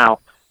huge. Now,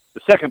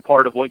 the second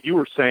part of what you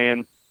were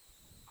saying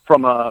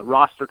from a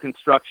roster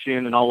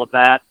construction and all of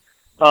that,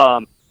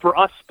 for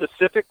us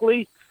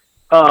specifically.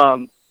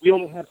 We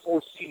only had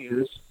 4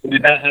 seniors. We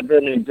did not have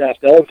very many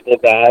draft-eligible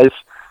guys.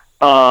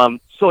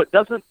 So it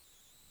doesn't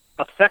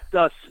affect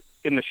us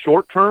in the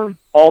short term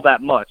all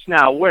that much.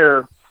 Now,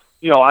 where,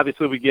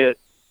 obviously we get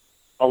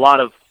a lot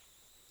of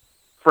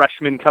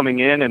freshmen coming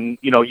in and,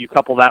 you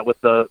couple that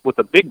with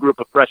a big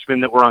group of freshmen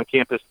that were on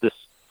campus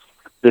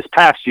this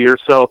past year.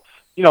 So,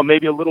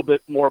 maybe a little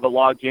bit more of a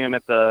logjam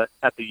at the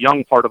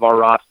young part of our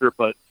roster,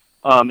 but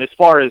as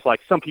far as like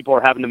some people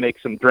are having to make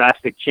some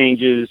drastic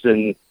changes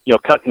and,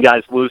 cutting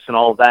guys loose and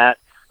all of that,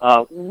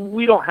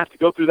 we don't have to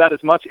go through that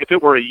as much. If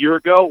it were a year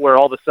ago where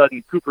all of a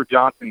sudden Cooper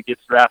Johnson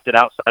gets drafted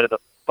outside of the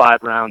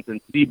 5 rounds and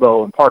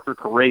Zebo and Parker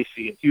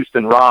Caracci and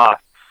Houston Ross,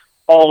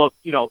 all of,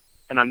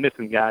 and I'm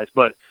missing guys,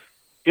 but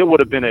it would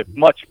have been a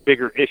much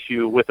bigger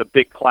issue with a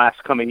big class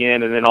coming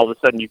in. And then all of a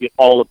sudden you get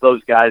all of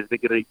those guys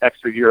that get an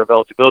extra year of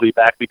eligibility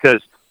back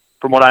because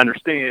from what I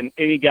understand,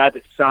 any guy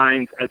that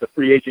signs as a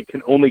free agent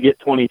can only get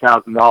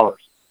 $20,000.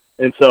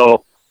 And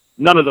so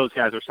none of those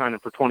guys are signing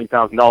for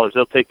 $20,000.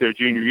 They'll take their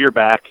junior year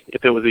back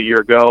if it was a year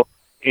ago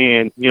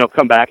and,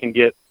 come back and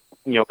get,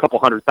 a couple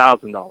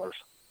 $100,000.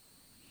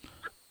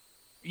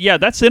 Yeah,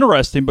 that's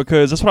interesting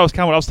because that's what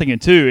I was thinking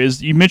too.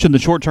 Is you mentioned the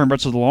short term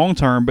versus the long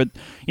term, but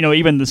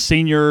even the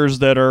seniors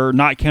that are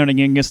not counting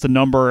against the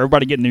number,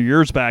 everybody getting their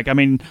years back. I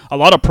mean, a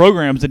lot of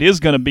programs it is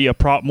going to be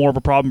more of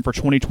a problem for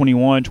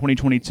 2021,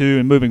 2022,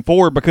 and moving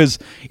forward because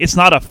it's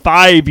not a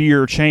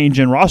 5-year change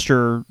in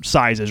roster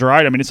sizes,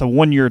 right? I mean, it's a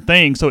 1-year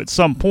thing. So at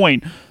some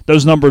point,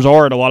 those numbers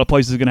are at a lot of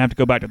places going to have to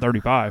go back to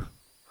 35.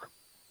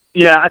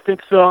 Yeah, I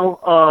think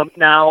so.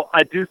 Now,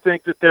 I do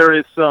think that there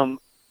is some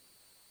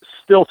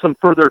still some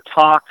further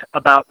talk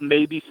about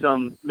maybe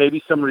some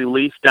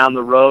relief down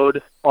the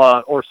road,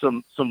 or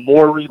some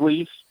more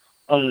relief.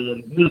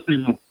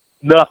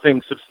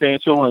 Nothing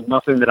substantial, and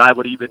nothing that I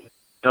would even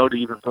know to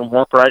even come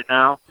up right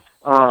now.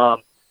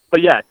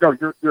 But yeah, no,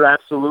 you're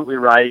absolutely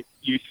right.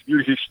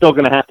 You're still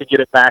going to have to get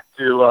it back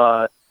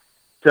to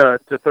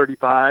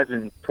 35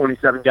 and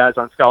 27 guys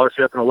on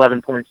scholarship and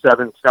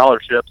 11.7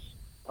 scholarships.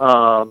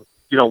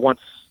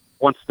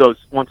 Once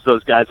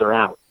those guys are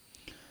out.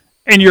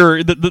 And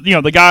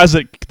the guys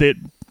that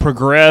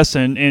progress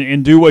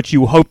and do what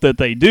you hope that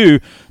they do,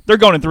 they're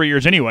going in 3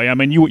 years anyway. I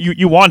mean,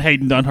 you want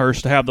Hayden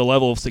Dunhurst to have the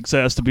level of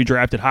success to be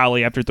drafted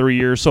highly after 3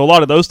 years. So a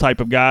lot of those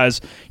type of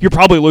guys, you're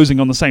probably losing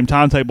on the same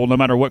timetable no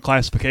matter what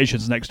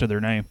classification's next to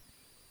their name.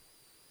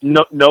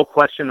 No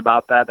question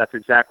about that. That's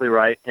exactly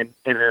right. And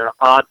in an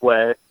odd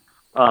way,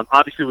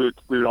 obviously we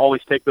would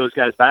always take those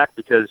guys back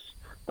because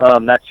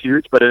that's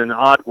huge. But in an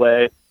odd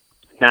way,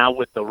 now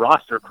with the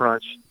roster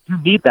crunch, you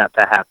need that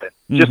to happen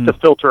just to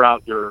filter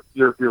out your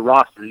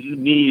roster. You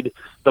need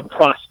the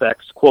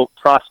prospects, quote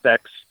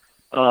prospects.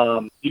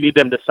 You need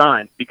them to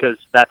sign because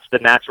that's the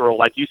natural,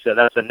 like you said,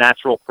 that's a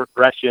natural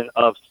progression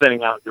of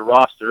thinning out your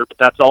roster. But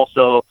that's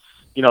also,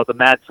 the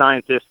mad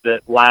scientist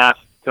that Laugh,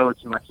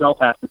 Coach, and myself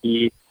have to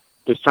be,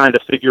 is trying to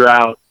figure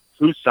out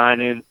who's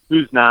signing,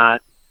 who's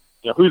not,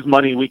 whose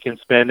money we can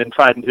spend, and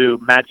trying to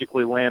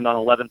magically land on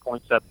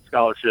 11.7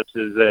 scholarships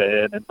is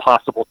an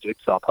impossible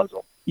jigsaw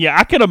puzzle. Yeah,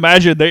 I can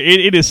imagine that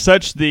it is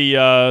such the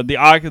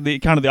kind of the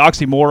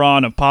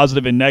oxymoron of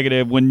positive and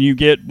negative when you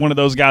get one of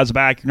those guys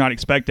back you're not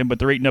expecting, but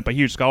they're eating up a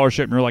huge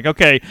scholarship, and you're like,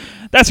 okay,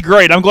 that's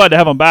great. I'm glad to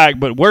have them back,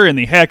 but where in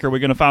the heck are we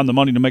going to find the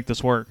money to make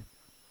this work?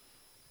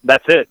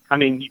 That's it. I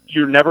mean,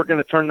 you're never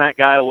going to turn that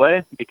guy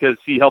away because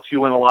he helps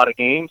you win a lot of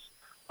games.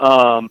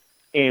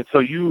 And so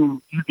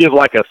you give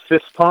like a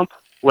fist pump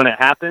when it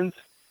happens,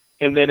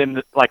 and then in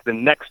the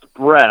next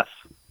breath,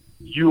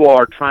 you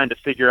are trying to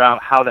figure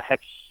out how the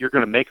heck you're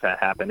going to make that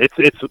happen. It's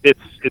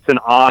an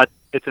odd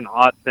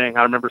thing.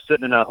 I remember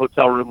sitting in a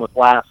hotel room with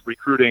Lass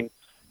recruiting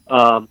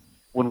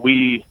when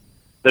the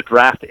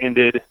draft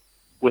ended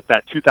with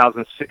that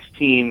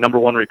 2016 number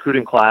one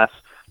recruiting class,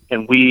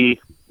 and we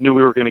knew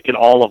we were going to get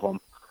all of them.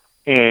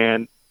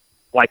 And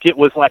it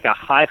was like a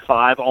high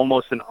five,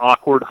 almost an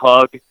awkward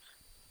hug.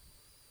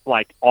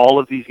 Like all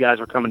of these guys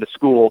are coming to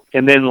school,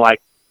 and then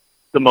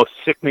the most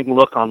sickening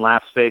look on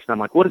Laugh's face, and I'm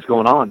like, what is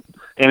going on?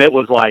 And it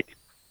was like,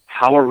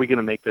 how are we going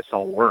to make this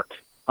all work?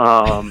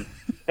 And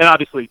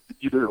obviously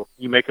you do.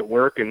 You make it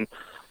work, and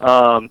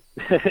and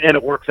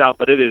it works out,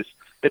 but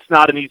it's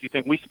not an easy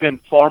thing. We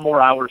spend far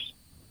more hours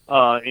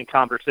in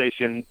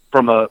conversation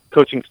from a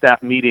coaching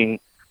staff meeting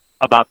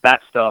about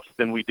that stuff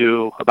than we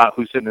do about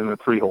who's sitting in the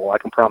 3-hole. I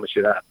can promise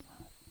you that.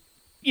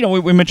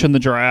 We mentioned the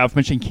draft,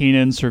 mentioned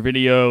Keenan,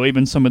 Servideo,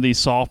 even some of these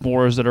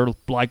sophomores that are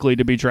likely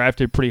to be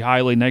drafted pretty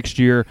highly next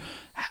year.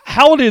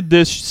 How did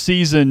this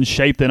season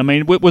shape them? I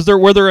mean,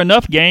 were there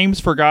enough games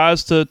for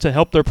guys to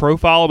help their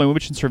profile? I mean, we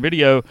mentioned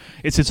Servideo.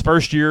 It's his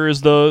first year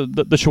as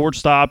the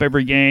shortstop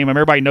every game. I mean,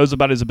 everybody knows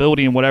about his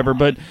ability and whatever,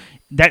 but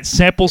that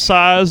sample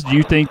size, do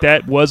you think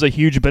that was a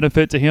huge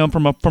benefit to him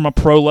from a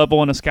pro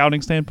level and a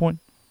scouting standpoint?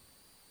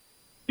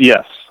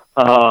 Yes.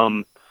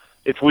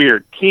 It's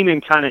weird. Keenan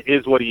kind of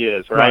is what he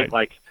is, right?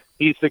 Like,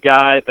 he's the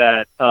guy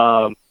that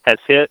has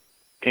hit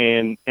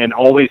and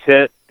always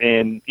hit.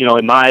 And,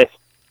 in my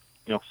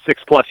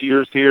 6+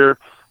 years here,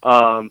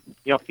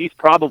 he's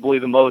probably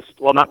the most,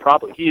 well, not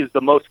probably, he is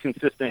the most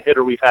consistent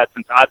hitter we've had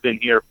since I've been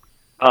here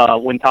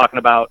when talking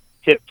about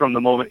hit from the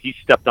moment he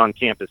stepped on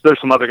campus.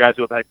 There's some other guys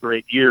who have had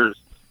great years,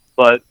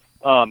 but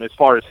as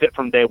far as hit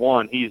from day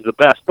one, he's the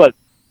best. But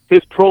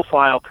his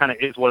profile kind of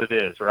is what it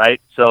is,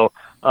 right? So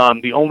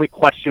the only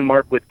question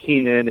mark with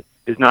Keenan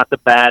is not the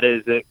bat,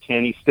 is it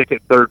can he stick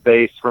at third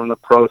base from the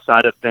pro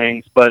side of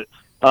things? But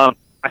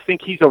I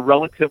think he's a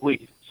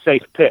relatively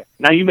safe pick.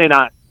 Now,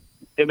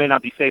 it may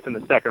not be safe in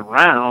the second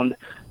round,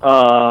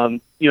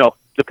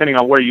 depending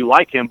on where you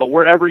like him, but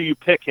wherever you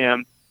pick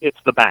him, it's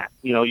the bat.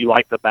 You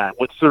like the bat.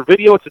 With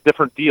Servideo, it's a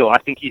different deal. I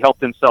think he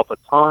helped himself a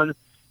ton.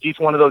 He's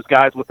one of those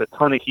guys with a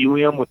ton of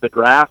helium with the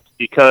draft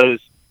because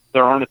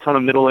there aren't a ton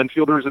of middle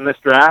infielders in this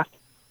draft.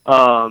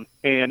 And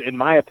in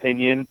my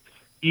opinion,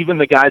 even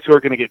the guys who are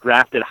going to get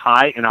drafted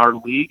high in our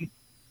league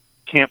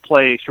can't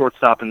play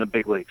shortstop in the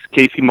big leagues.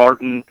 Casey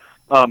Martin,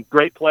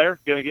 great player,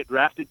 going to get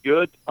drafted,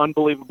 good,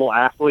 unbelievable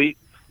athlete.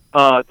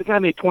 The guy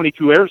made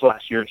 22 errors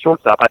last year in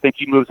shortstop. I think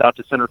he moves out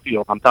to center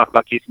field. I'm talking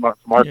about Casey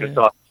Martin from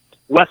Arkansas.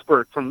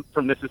 Westberg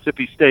from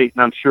Mississippi State,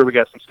 and I'm sure we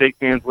got some State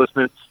fans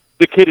listening.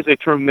 The kid is a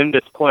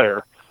tremendous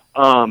player.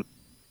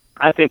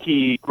 I think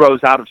he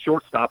grows out of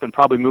shortstop and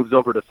probably moves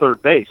over to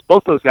third base.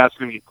 Both those guys are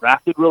going to get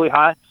drafted really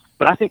high,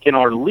 but I think in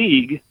our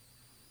league,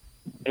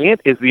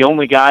 Ant is the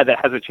only guy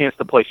that has a chance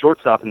to play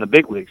shortstop in the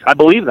big leagues. I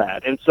believe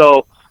that. And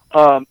so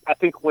I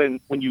think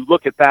when you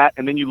look at that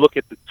and then you look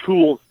at the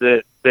tools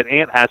that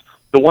Ant has,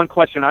 the one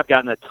question I've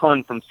gotten a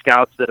ton from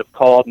scouts that have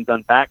called and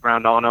done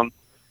background on him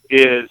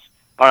is,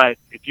 all right,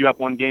 if you have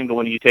one game to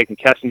win, are you taking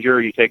Kessinger or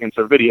are you taking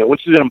Servideo?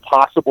 Which is an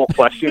impossible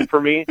question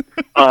for me.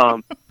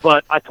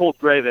 But I told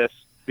Gray this.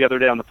 the other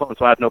day on the phone,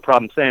 so I have no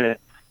problem saying it.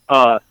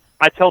 I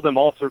tell them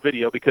all through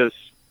video because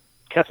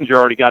Kessinger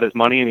already got his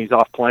money and he's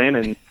off playing,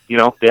 and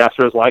the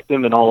Astros liked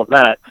him and all of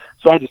that.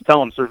 So I just tell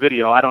them through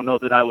video. I don't know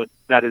that I would.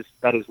 That is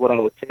what I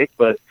would take,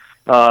 but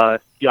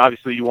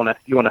obviously you want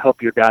to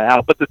help your guy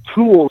out. But the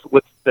tools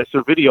that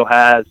Servideo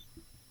has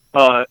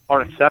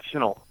are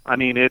exceptional. I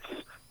mean, it's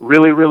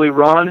really, really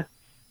run.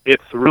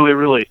 It's really,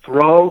 really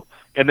throw.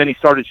 And then he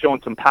started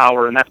showing some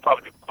power, and that's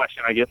probably the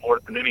question I get more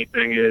than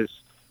anything is,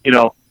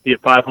 he had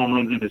 5 home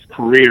runs in his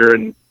career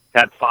and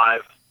had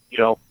 5,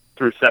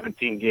 through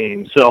 17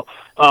 games. So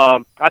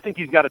I think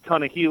he's got a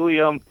ton of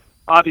helium.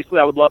 Obviously,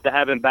 I would love to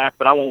have him back,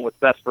 but I want what's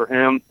best for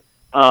him.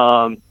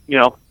 And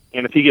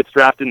if he gets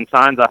drafted and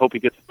signs, I hope he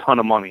gets a ton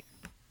of money.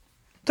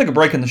 Take a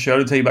break in the show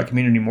to tell you about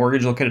Community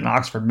Mortgage, located in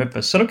Oxford,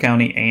 Memphis, Soto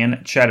County,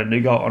 and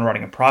Chattanooga.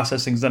 Underwriting and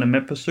processing is done in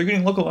Memphis, so you're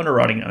getting local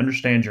underwriting and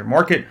understand your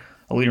market.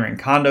 A leader in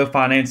condo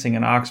financing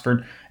in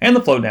Oxford, and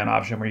the float down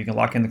option where you can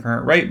lock in the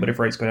current rate, but if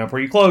rates go down before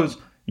you close,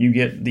 you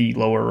get the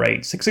lower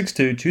rate.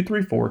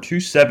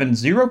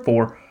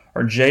 662-234-2704 or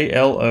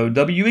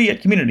JLOWE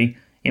at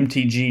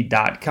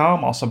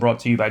communitymtg.com. Also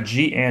brought to you by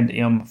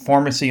G&M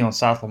Pharmacy on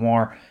South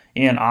Lamar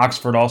in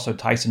Oxford. Also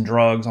Tyson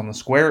Drugs on the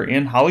Square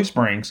in Holly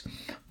Springs.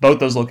 Both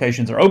those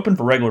locations are open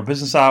for regular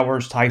business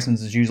hours.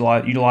 Tyson's is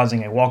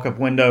utilizing a walk-up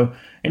window,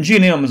 and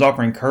G&M is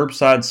offering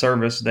curbside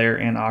service there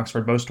in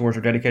Oxford. Both stores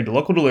are dedicated to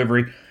local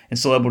delivery and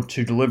still able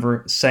to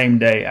deliver same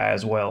day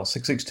as well.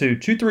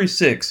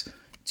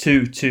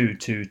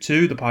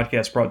 662-236-2222. The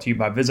podcast brought to you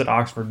by Visit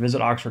Oxford.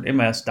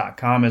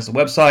 VisitOxfordMS.com is the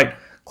website.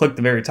 Click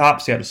the very top,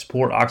 see how to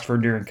support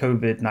Oxford during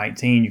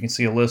COVID-19. You can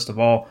see a list of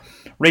all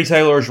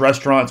retailers,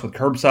 restaurants with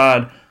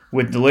curbside,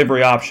 with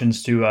delivery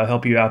options to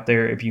help you out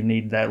there if you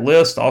need that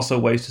list. Also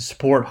ways to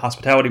support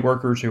hospitality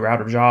workers who are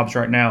out of jobs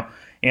right now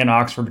in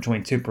Oxford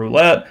between Tip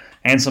Roulette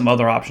and some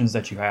other options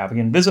that you have.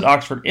 Again, visit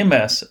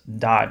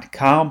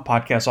OxfordMS.com.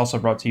 Podcast also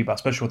brought to you by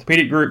Special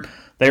Orthopedic Group.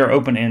 They are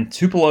open in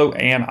Tupelo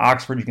and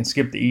Oxford. You can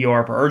skip the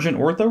ER for urgent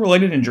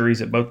ortho-related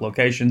injuries at both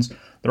locations.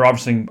 They're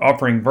obviously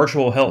offering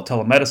virtual health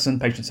telemedicine.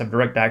 Patients have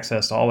direct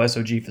access to all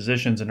SOG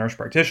physicians and nurse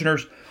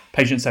practitioners.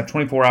 Patients have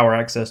 24-hour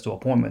access to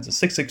appointments at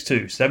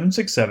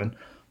 662-767-4200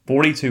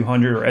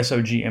 or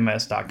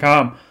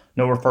SOGMS.com.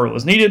 No referral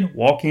is needed.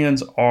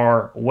 Walk-ins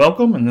are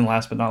welcome. And then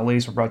last but not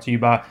least, we're brought to you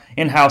by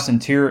In-House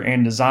Interior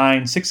and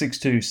Design,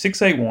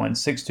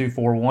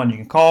 662-681-6241. You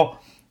can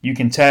call, you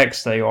can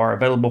text. They are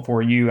available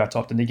for you. I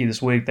talked to Nikki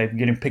this week. They're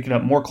picking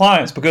up more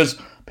clients because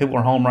people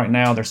are home right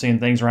now. They're seeing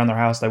things around their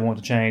house they want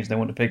to change, they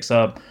want to fix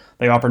up.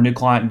 They offer new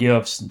client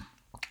gifts.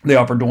 They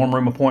offer dorm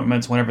room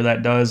appointments whenever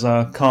that does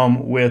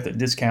come with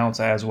discounts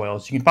as well.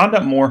 So you can find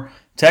out more,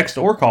 text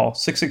or call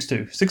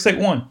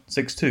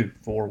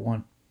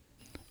 662-681-6241.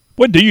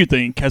 What do you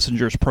think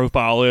Kessinger's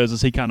profile is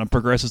as he kind of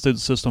progresses through the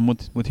system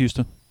with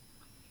Houston?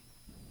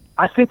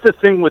 I think the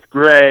thing with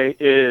Gray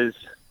is,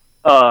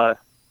 and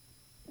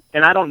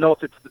I don't know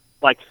if it's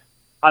like,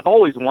 I've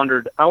always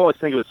wondered, I always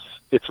think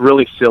it's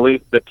really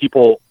silly that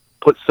people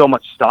put so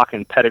much stock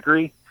in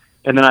pedigree,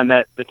 and then I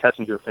met the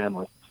Kessinger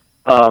family.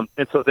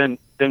 And so then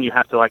you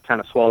have to like kind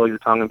of swallow your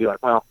tongue and be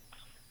like, well,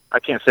 I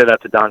can't say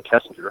that to Don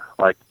Kessinger.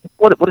 Like,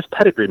 what does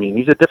pedigree mean?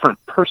 He's a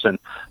different person.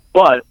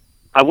 But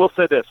I will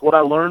say this. What I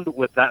learned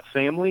with that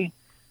family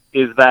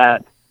is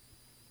that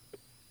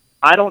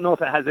I don't know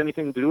if it has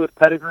anything to do with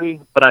pedigree,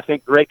 but I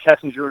think Gray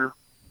Kessinger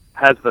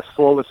has the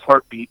slowest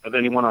heartbeat of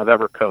anyone I've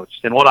ever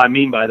coached. And what I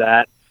mean by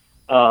that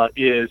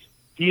is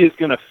he is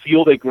going to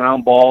field a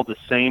ground ball the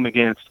same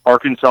against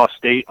Arkansas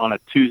State on a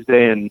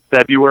Tuesday in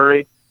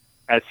February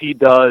as he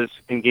does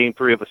in Game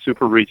 3 of a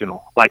Super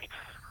Regional. Like,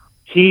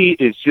 he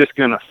is just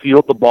going to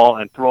field the ball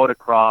and throw it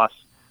across.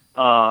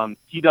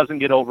 He doesn't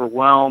get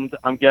overwhelmed.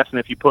 I'm guessing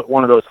if you put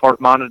one of those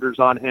heart monitors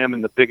on him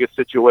in the biggest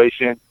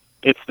situation,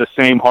 it's the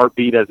same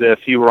heartbeat as if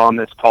he were on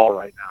this call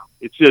right now.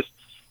 It's just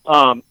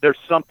there's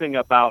something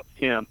about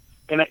him.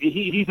 And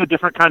he's a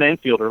different kind of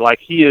infielder. Like,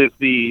 he is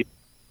the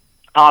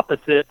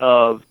opposite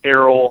of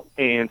Errol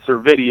and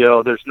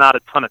Servideo. There's not a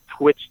ton of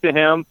twitch to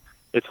him.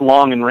 It's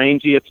long and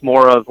rangy. It's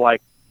more of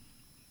like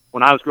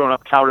when I was growing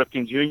up, Cal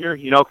Ripken Jr.,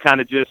 kind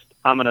of just,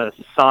 I'm going to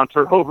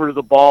saunter over to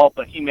the ball,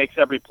 but he makes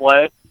every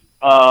play.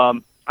 I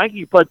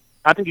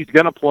think he's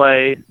going to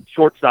play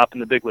shortstop in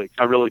the big leagues.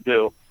 I really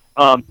do.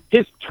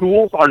 His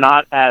tools are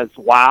not as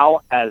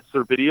wow as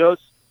Servidio's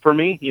for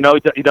me. He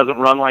doesn't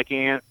run like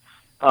Ant.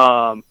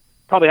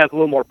 Probably has a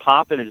little more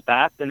pop in his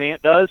bat than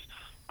Ant does.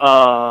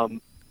 But,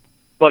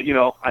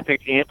 I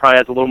think Ant probably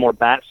has a little more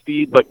bat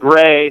speed. But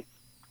Gray,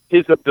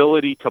 his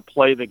ability to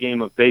play the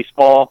game of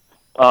baseball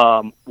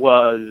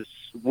was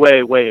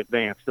way, way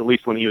advanced, at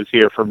least when he was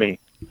here for me.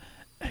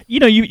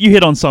 You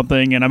hit on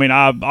something, and I mean,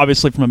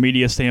 obviously from a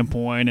media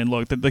standpoint, and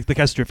look, the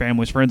Kessinger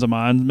family is friends of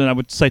mine, and I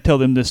would say tell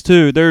them this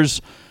too.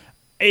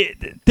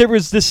 there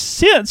was this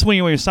sense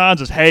when he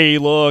signs us, hey,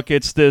 look,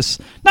 it's this,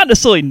 not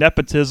necessarily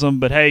nepotism,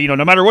 but hey,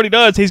 no matter what he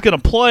does, he's going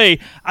to play.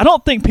 I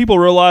don't think people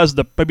realize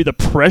maybe the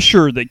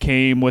pressure that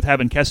came with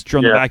having Kessinger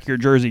on the back of your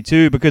jersey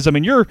too, because I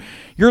mean, you're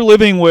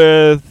living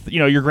with,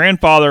 your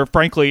grandfather.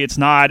 Frankly, it's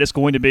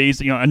going to be,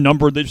 a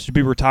number that should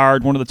be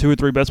retired, one of the 2 or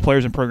 3 best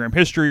players in program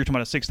history. You're talking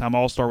about a 6-time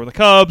All-Star with the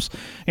Cubs.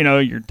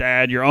 Your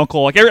dad, your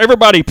uncle, like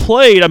everybody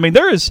played. I mean,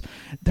 there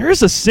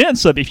is a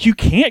sense of if you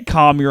can't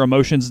calm your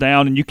emotions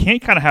down and you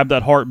can't kind of have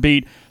that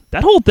heartbeat,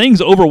 that whole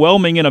thing's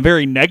overwhelming in a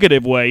very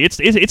negative way.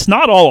 It's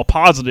not all a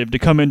positive to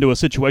come into a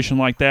situation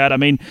like that. I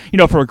mean,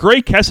 for a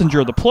Gray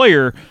Kessinger, the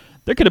player,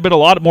 there could have been a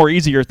lot more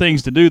easier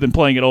things to do than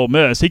playing at Ole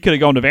Miss. He could have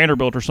gone to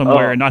Vanderbilt or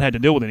somewhere and not had to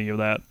deal with any of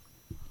that.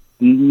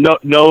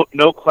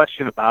 No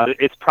question about it.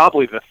 It's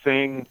probably the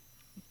thing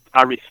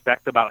I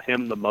respect about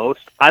him the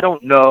most. I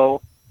don't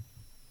know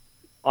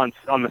on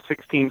the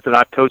 6 teams that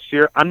I've coached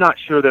here, I'm not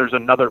sure there's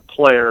another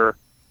player.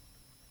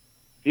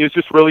 It was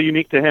just really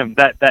unique to him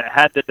that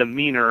had the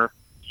demeanor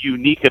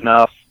unique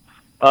enough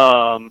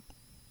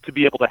to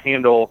be able to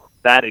handle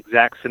that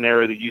exact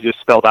scenario that you just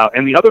spelled out.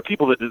 And the other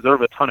people that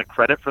deserve a ton of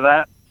credit for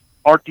that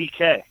are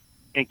DK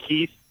and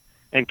Keith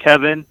and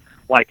Kevin.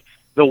 Like,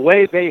 the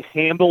way they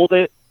handled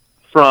it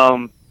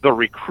from the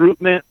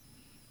recruitment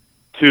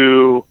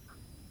to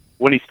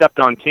when he stepped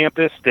on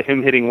campus to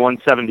him hitting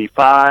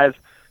 175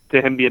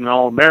 to him being an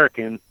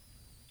All-American,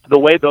 the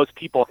way those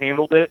people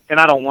handled it, and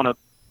I don't want to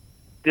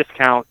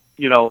discount,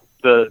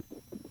 the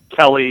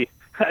Kelly,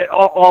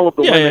 all of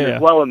the women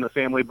as well in the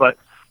family, but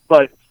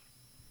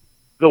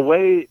the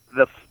way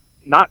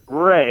not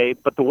Gray,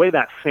 but the way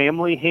that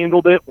family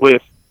handled it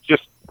with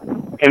just,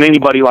 and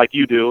anybody like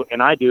you do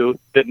and I do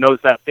that knows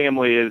that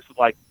family is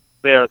like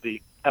they're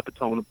the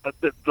epitome,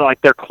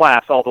 like their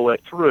class all the way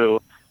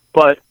through.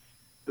 But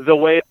the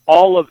way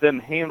all of them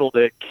handled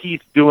it,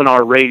 Keith doing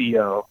our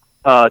radio,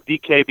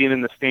 DK being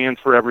in the stands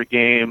for every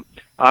game,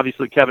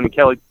 obviously Kevin and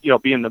Kelly,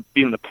 being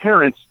the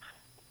parents,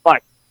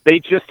 like they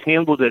just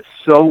handled it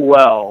so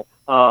well.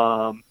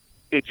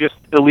 It just,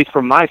 at least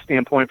from my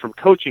standpoint, from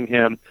coaching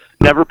him,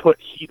 never put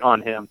heat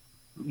on him.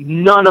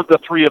 None of the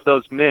 3 of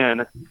those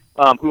men,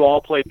 who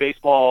all played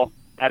baseball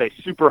at a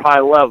super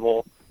high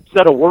level,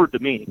 said a word to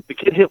me. The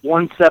kid hit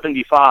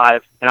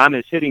 175, and I'm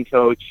his hitting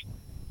coach,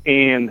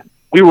 and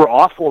we were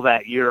awful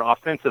that year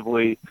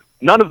offensively.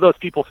 None of those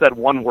people said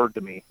one word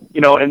to me,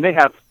 and they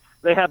have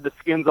the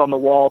skins on the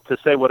wall to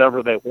say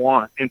whatever they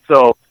want. And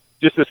so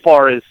just as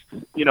far as,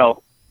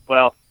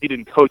 well, he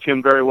didn't coach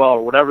him very well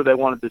or whatever they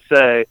wanted to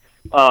say,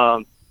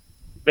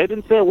 they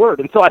didn't say a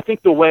word. And so I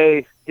think the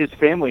way his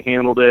family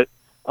handled it,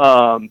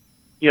 helped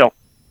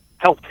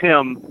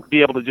him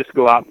be able to just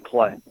go out and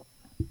play.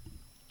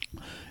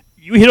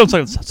 You hit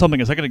on something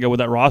a second ago with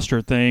that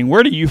roster thing.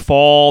 Where do you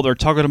fall? They're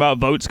talking about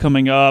votes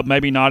coming up,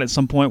 maybe not at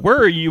some point. Where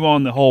are you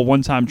on the whole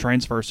one-time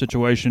transfer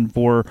situation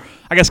for,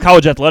 I guess,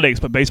 college athletics,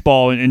 but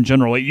baseball in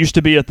general? It used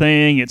to be a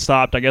thing. It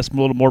stopped, I guess, a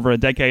little more than a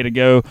decade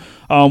ago.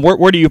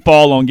 Where do you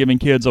fall on giving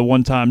kids a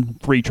one-time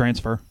free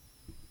transfer?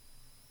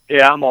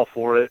 Yeah, I'm all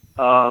for it.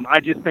 I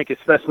just think,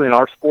 especially in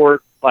our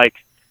sport, like,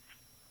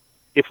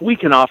 if we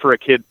can offer a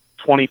kid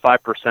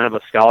 25% of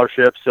a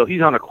scholarship, so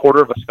he's on a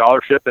quarter of a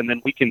scholarship, and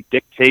then we can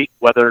dictate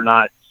whether or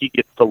not he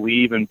gets to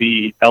leave and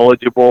be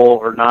eligible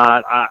or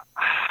not.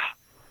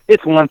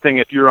 It's one thing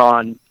if you're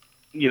on,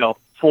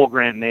 full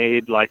grant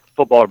aid like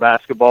football or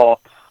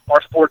basketball.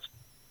 Our sports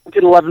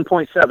get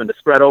 11.7 to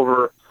spread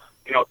over,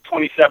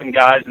 27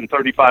 guys and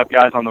 35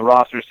 guys on the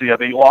roster, so you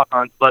have 8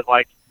 walk-ons. But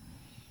I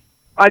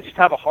just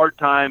have a hard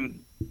time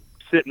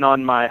sitting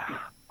on my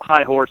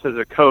high horse as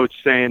a coach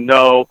saying,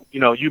 no,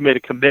 you made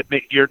a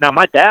commitment here. Now,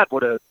 my dad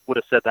would have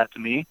said that to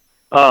me,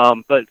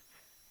 but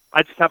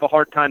I just have a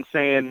hard time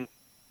saying,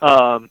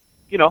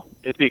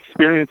 if the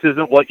experience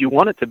isn't what you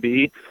want it to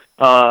be,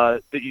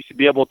 that you should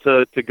be able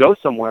to go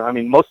somewhere. I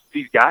mean, most of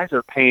these guys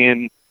are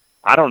paying,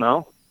 I don't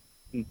know,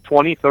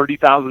 $20,000,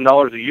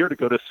 $30,000 a year to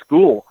go to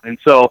school, and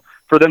so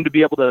for them to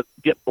be able to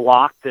get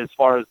blocked as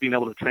far as being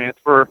able to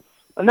transfer,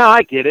 now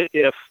I get it.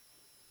 If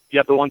you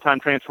have the one-time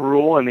transfer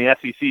rule and the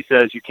SEC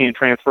says you can't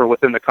transfer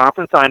within the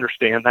conference, I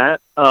understand that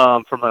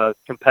from a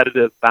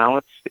competitive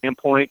balance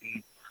standpoint,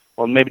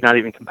 or maybe not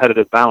even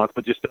competitive balance,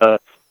 but just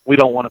we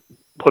don't want to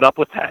put up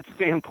with that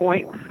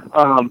standpoint.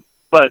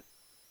 But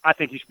I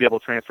think you should be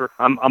able to transfer.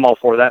 I'm all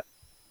for that.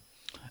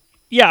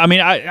 Yeah, I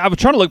mean, I was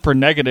trying to look for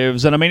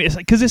negatives, and I mean,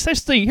 because it's this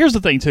thing. Here's the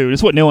thing, too.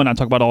 It's what Neil and I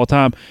talk about all the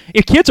time.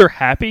 If kids are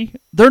happy,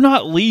 they're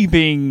not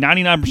leaving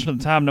 99% of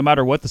the time, no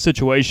matter what the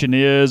situation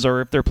is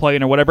or if they're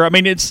playing or whatever. I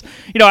mean, it's,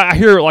 I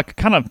hear like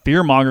kind of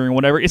fear-mongering or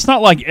whatever. It's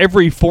not like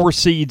every 4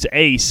 seeds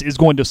ace is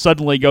going to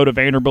suddenly go to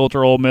Vanderbilt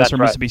or Ole Miss That's or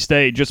right. Mississippi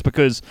State just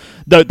because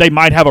they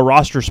might have a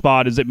roster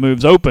spot as it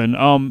moves open.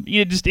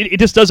 It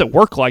just doesn't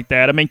work like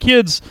that. I mean,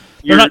 kids,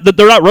 they're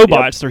not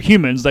robots. Yep. They're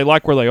humans. They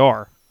like where they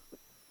are.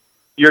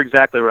 You're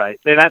exactly right.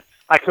 And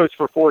I coached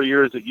for 4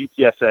 years at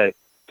UTSA,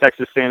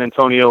 Texas San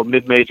Antonio,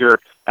 mid-major.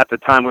 At the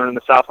time, we were in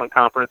the Southland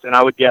Conference, and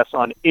I would guess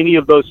on any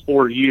of those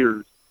 4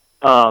 years,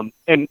 and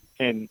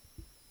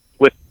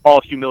with all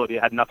humility,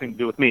 it had nothing to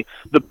do with me.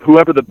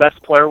 Whoever the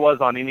best player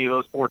was on any of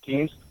those 4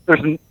 teams,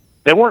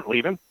 they weren't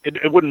leaving.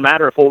 It wouldn't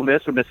matter if Ole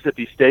Miss or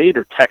Mississippi State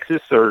or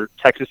Texas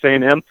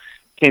A&M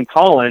came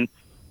calling.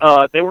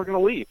 They weren't going to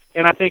leave.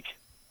 And I think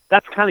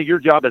that's kind of your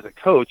job as a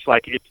coach.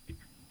 Like,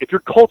 if your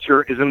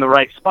culture is in the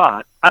right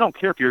spot, I don't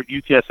care if you're at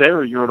UTSA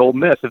or you're at Ole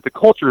Miss. If the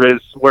culture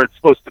is where it's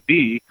supposed to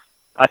be,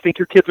 I think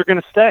your kids are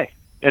going to stay.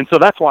 And so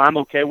that's why I'm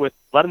okay with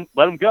let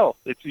them go.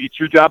 It's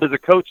your job as a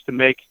coach to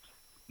make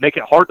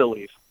it hard to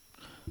leave.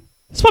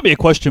 This might be a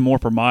question more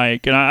for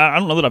Mike, and I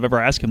don't know that I've ever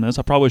asked him this.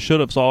 I probably should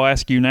have, so I'll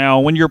ask you now.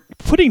 When you're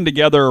putting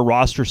together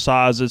roster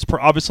sizes,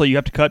 obviously you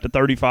have to cut to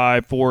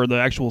 35 for the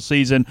actual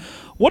season.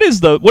 What is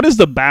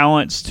the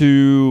balance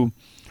to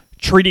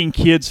treating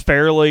kids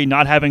fairly,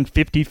 not having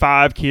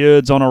 55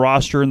 kids on a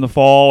roster in the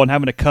fall and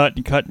having to cut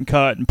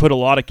and put a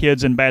lot of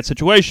kids in bad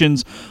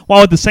situations,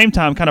 while at the same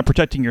time kind of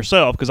protecting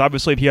yourself? Because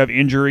obviously if you have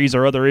injuries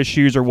or other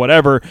issues or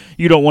whatever,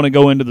 you don't want to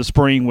go into the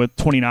spring with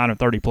 29 or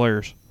 30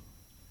 players.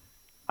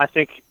 I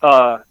think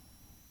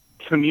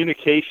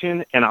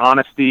communication and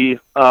honesty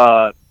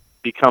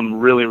become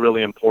really,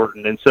 really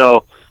important. And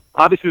so,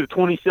 obviously, the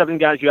 27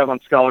 guys you have on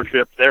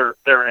scholarship,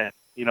 they're in.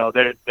 You know,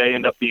 they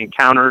end up being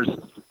counters.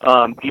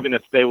 Even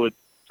if they would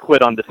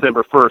quit on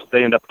December 1st,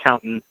 they end up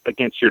counting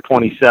against your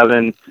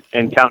 27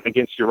 and counting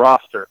against your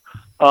roster.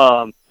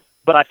 But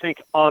I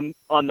think on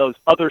those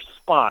other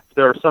spots,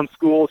 there are some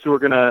schools who are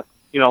going to,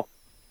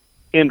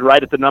 end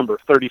right at the number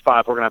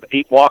 35. We're going to have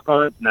 8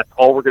 walk-ons, and that's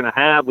all we're going to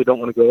have. We don't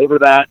want to go over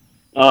that.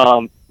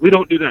 We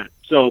don't do that.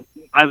 So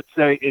I would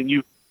say, and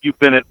you've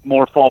been at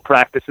more fall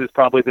practices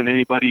probably than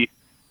anybody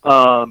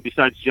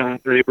besides John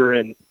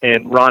Graber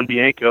and Ron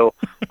Bianco.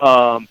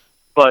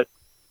 But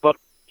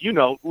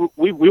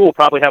we will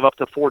probably have up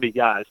to 40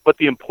 guys. But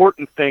the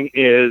important thing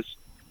is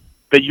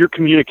that you're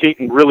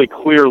communicating really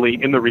clearly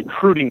in the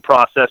recruiting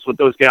process with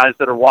those guys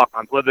that are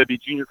walk-ons, whether they be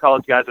junior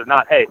college guys or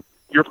not. Hey,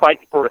 you're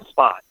fighting for a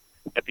spot.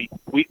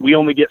 We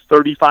only get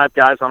 35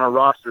 guys on our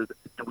roster,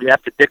 and we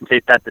have to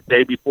dictate that the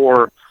day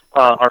before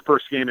our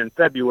first game in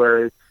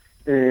February,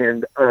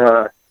 and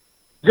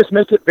just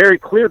make it very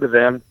clear to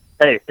them,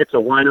 hey, it's a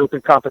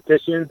wide-open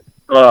competition.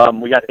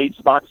 We got 8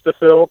 spots to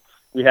fill.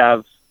 We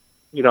have,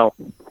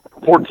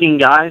 14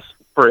 guys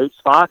for 8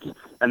 spots,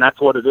 and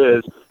that's what it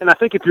is. And I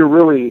think if you're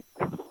really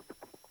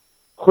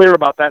clear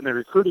about that in the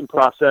recruiting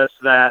process,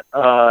 that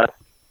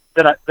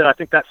I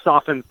think that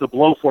softens the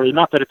blow for you.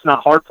 Not that it's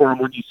not hard for them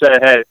when you say,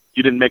 hey,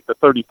 you didn't make the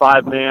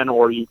 35 man,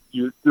 or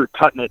you're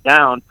cutting it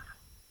down.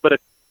 But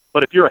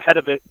if you're ahead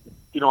of it,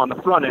 on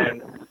the front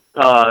end,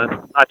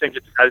 I think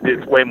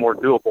it's way more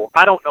doable.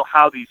 I don't know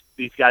how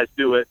these guys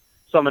do it.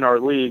 Some in our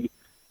league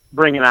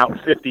bringing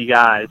out 50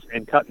 guys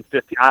and cutting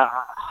 50.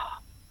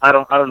 I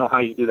don't know how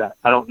you do that.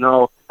 I don't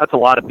know. That's a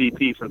lot of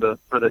BP for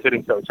the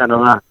hitting coach. I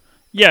know that.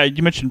 Yeah,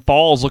 you mentioned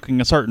fall's looking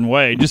a certain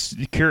way.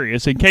 Just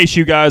curious, in case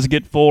you guys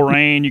get full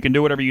rain, you can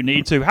do whatever you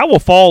need to. How will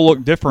fall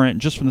look different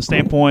just from the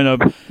standpoint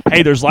of,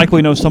 hey, there's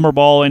likely no summer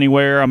ball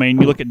anywhere? I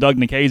mean, you look at Doug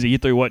Nikhazy, he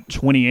threw,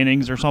 20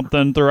 innings or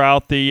something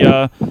throughout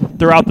the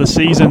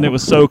season that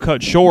was so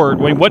cut short.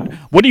 I mean,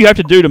 what do you have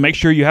to do to make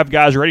sure you have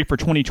guys ready for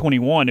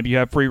 2021 if you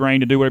have free reign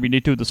to do whatever you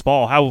need to this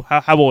fall?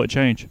 How will it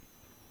change?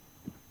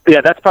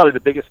 Yeah, that's probably the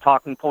biggest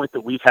talking point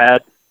that we've had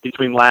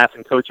between Lass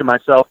and Coach and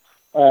myself.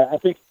 I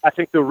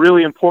think the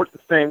really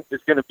important thing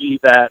is going to be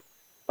that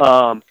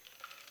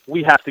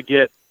we have to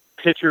get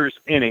pitchers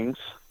innings,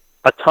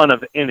 a ton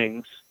of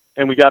innings,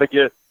 and we got to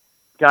get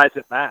guys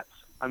at bats.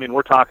 I mean,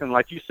 we're talking,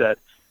 like you said,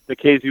 the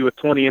KZ with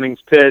 20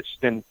 innings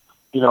pitched, and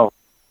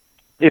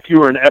if you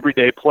were an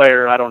everyday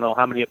player, I don't know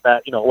how many at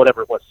bats,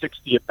 whatever it was,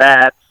 60 at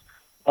bats.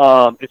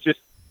 It's just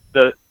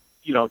we're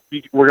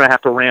going to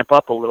have to ramp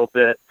up a little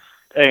bit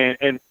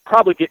and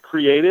probably get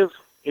creative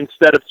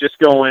instead of just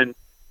going,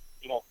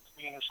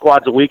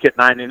 squads a week at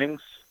 9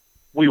 innings.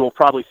 We will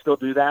probably still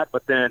do that,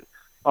 but then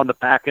on the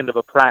back end of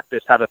a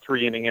practice, have a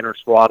 3-inning inter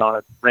squad on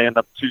a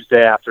random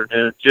Tuesday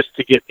afternoon just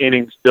to get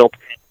innings built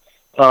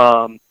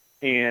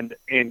and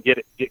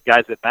get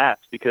guys at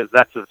bats, because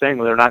that's the thing.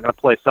 They're not going to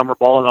play summer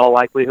ball in all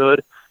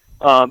likelihood.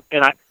 And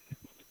at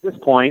this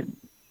point,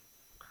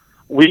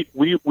 we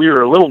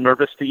were a little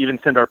nervous to even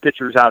send our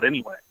pitchers out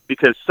anyway,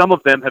 because some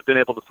of them have been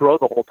able to throw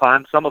the whole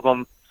time. Some of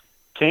them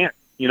can't,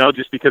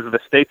 just because of the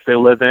states they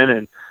live in.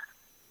 And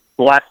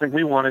the last thing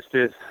we want is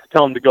to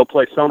tell them to go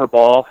play summer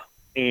ball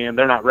and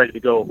they're not ready to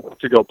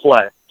go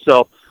play.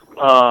 So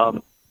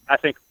I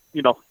think,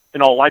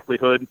 in all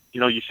likelihood,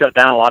 you shut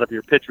down a lot of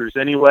your pitchers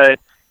anyway,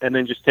 and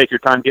then just take your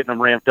time getting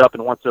them ramped up.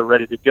 And once they're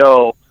ready to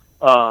go,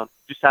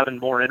 just having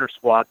more inter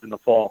squads in the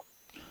fall.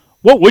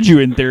 What would you,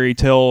 in theory,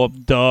 tell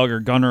Doug or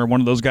Gunner or one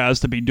of those guys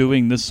to be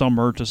doing this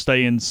summer to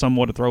stay in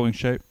somewhat of throwing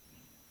shape?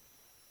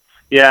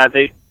 Yeah, I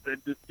think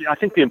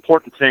the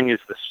important thing is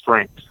the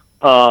strength.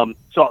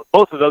 So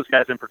both of those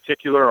guys in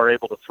particular are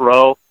able to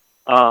throw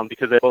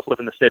because they both live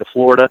in the state of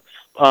Florida.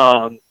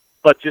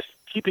 But just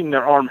keeping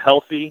their arm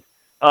healthy,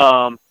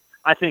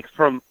 I think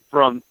from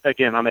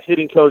again, I'm a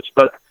hitting coach,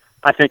 but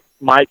I think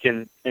Mike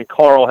and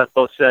Carl have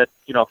both said,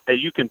 hey,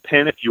 you can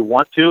pin if you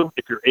want to,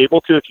 if you're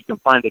able to, if you can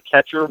find a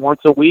catcher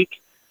once a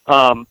week.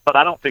 But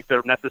I don't think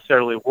they're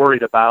necessarily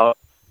worried about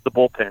the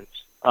bullpens.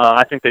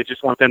 I think they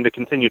just want them to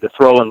continue to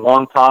throw in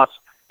long toss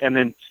and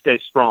then stay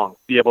strong,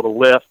 be able to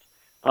lift,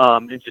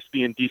 and just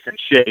be in decent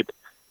shape.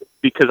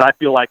 Because I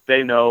feel like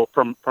they know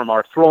from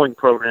our throwing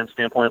program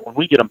standpoint, when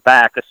we get them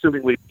back,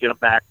 assuming we get them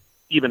back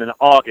even in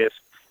August,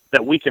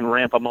 that we can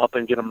ramp them up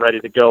and get them ready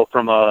to go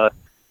from a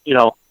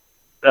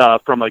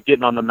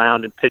getting on the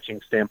mound and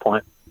pitching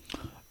standpoint.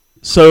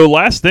 So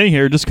last thing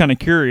here, just kind of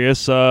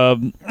curious.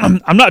 I'm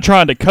not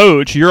trying to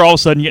coach. You're all of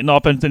a sudden getting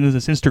up into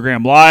this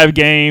Instagram Live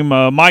game,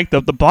 Mike.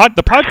 The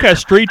podcast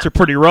streets are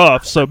pretty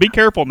rough, so be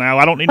careful now.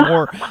 I don't need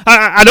more.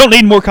 I don't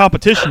need more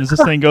competition as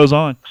this thing goes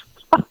on.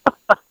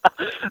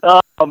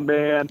 Oh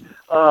man,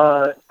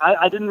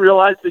 I didn't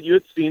realize that you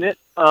had seen it.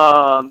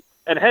 And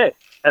hey,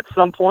 at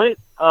some point,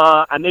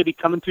 I may be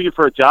coming to you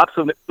for a job.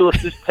 So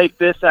let's just take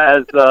this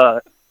as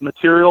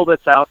material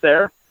that's out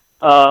there.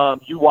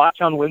 You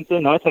watch on Wednesday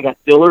nights. I got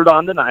Dillard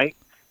on tonight.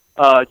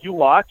 You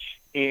watch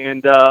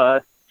and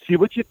see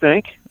what you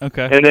think.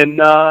 Okay. And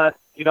then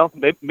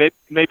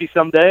maybe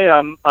someday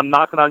I'm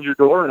knocking on your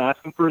door and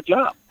asking for a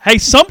job. Hey,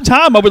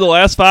 sometime over the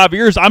last 5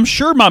 years, I'm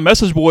sure my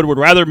message board would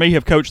rather me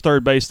have coached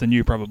third base than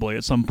you probably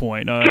at some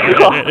point.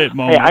 At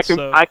moments,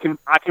 hey,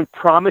 I can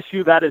promise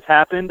you that has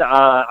happened.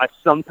 I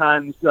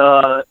sometimes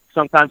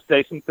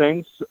say some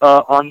things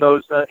on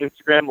those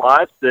Instagram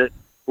lives that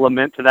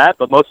lament to that,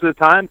 but most of the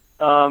time,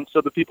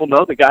 so the people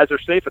know the guys are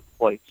safe at the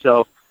plate.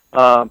 So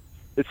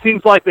it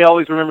seems like they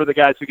always remember the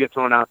guys who get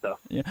thrown out, though.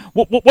 Yeah.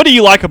 What do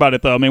you like about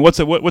it, though? I mean, what's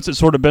it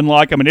sort of been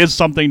like? I mean, is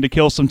something to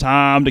kill some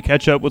time, to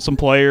catch up with some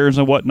players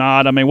and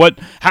whatnot? I mean,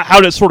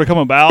 how did it sort of come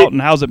about,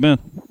 and how's it been?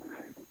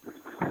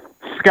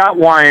 Scott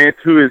Wyant,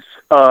 who is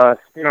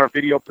in our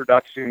video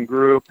production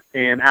group,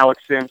 and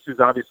Alex Sims, who's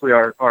obviously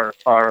our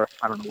I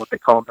don't know what they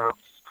call him now,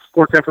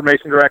 sports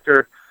information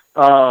director,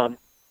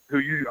 who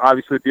you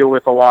obviously deal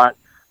with a lot.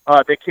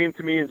 They came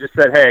to me and just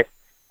said, hey,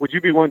 would you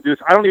be willing to do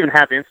this? I don't even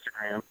have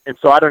Instagram, and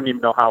so I don't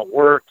even know how it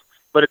worked.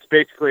 But it's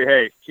basically,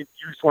 hey, you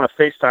just want to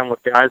FaceTime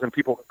with guys, and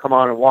people can come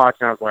on and watch.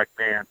 And I was like,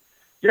 man,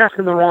 you're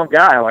asking the wrong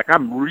guy. Like,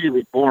 I'm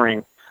really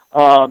boring.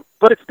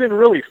 But it's been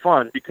really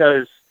fun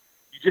because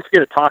you just get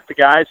to talk to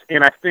guys.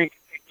 And I think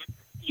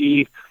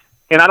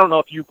and I don't know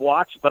if you've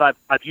watched, but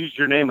I've used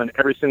your name on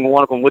every single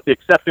one of them, with the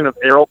exception of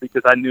Errol,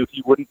 because I knew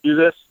he wouldn't do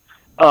this.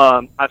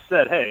 I've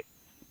said, hey,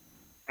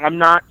 I'm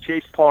not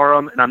Chase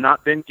Parham, and I'm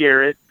not Ben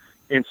Garrett.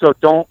 And so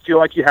don't feel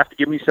like you have to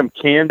give me some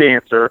canned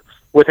answer.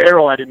 With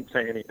Errol, I didn't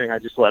say anything. I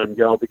just let him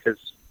go because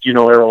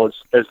Errol is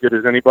as good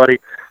as anybody.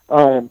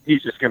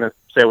 He's just going to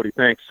say what he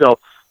thinks. So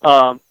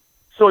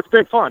it's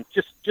been fun.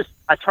 Just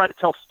I try to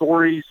tell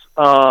stories.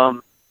 I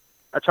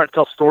try to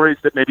tell stories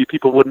that maybe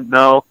people wouldn't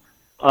know.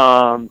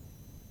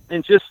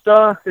 And just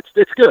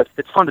it's good.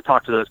 It's fun to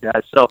talk to those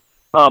guys. So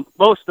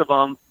most of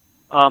them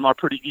are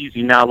pretty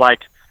easy now.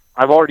 Like,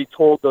 I've already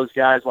told those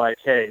guys, like,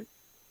 hey,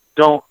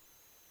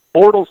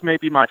 Bortles may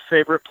be my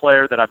favorite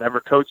player that I've ever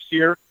coached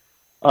here,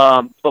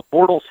 but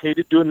Bortles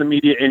hated doing the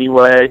media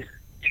anyway.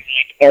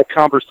 Our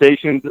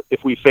conversations,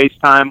 if we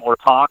FaceTime or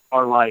talk,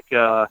 are like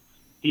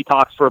he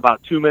talks for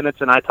about 2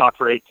 minutes and I talk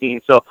for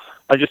 18. So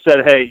I just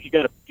said, hey, you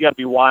gotta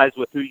be wise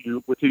with who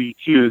you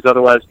choose,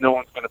 otherwise no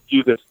one's gonna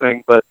view this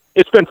thing. But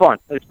it's been fun.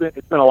 It's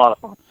been a lot of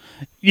fun.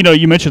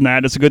 You mentioned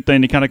that it's a good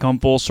thing to kind of come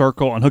full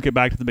circle and hook it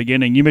back to the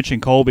beginning. You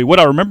mentioned Colby. What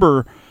I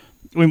remember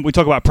when we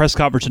talk about press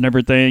conference and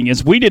everything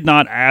is we did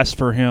not ask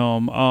for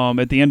him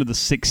at the end of the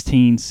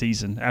 2016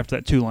 season after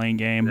that Tulane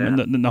game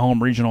in the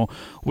home regional.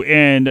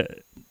 And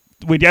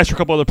we'd asked for a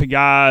couple other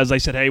guys. They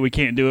said, hey, we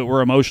can't do it.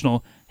 We're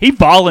emotional. He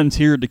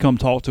volunteered to come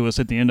talk to us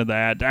at the end of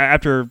that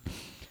after,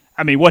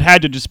 I mean, what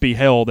had to just be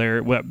hell there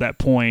at that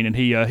point. And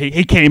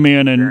he came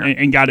in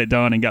and got it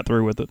done and got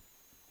through with it.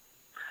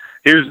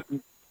 Here's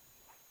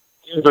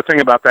the thing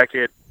about that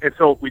kid. And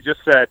so we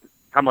just said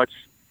how much,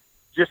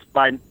 just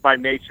by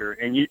nature,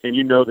 and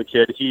you know the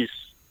kid, he's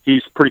a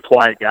pretty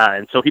quiet guy,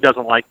 and so he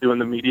doesn't like doing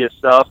the media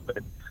stuff. But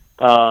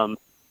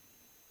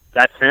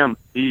that's him.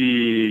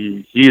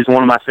 He is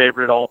one of my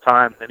favorite all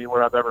time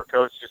anywhere I've ever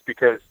coached, just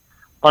because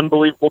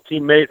unbelievable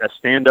teammate, a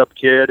stand-up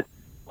kid,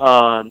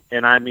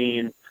 and I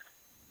mean,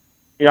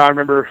 I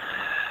remember.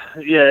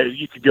 Yeah,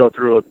 you could go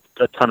through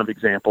a ton of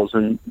examples,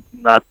 and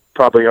I've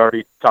probably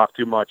already talked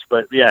too much,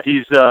 but yeah,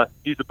 he's the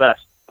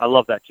best. I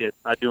love that kid.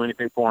 I'd do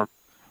anything for him.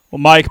 Well,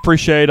 Mike,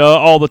 appreciate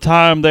all the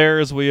time there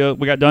as we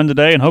got done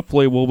today, and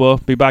hopefully we'll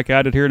be back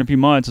at it here in a few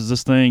months as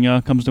this thing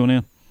comes to an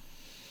end.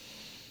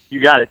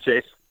 You got it,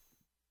 Chase.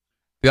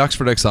 The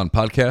Oxford Exxon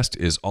podcast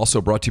is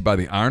also brought to you by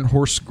the Iron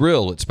Horse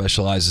Grill. It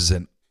specializes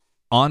in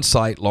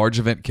on-site large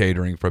event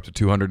catering for up to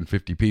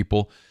 250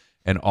 people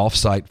and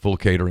off-site full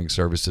catering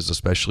services,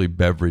 especially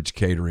beverage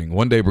catering.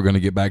 One day we're going to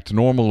get back to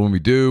normal. When we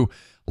do,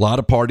 a lot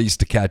of parties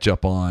to catch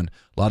up on,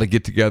 a lot of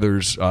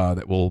get-togethers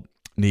that will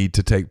need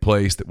to take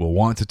place, that will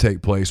want to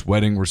take place,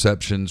 wedding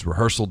receptions,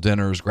 rehearsal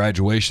dinners,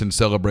 graduation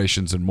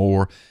celebrations, and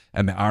more.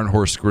 And the Iron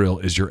Horse Grill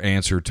is your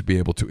answer to be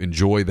able to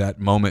enjoy that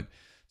moment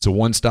It's a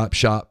one-stop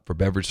shop for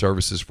beverage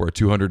services for a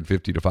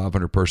 250 to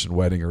 500-person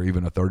wedding or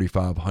even a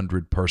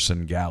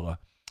 3,500-person gala.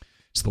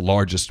 It's the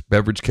largest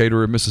beverage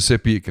caterer in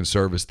Mississippi. It can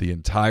service the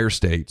entire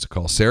state. So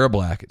call Sarah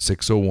Black at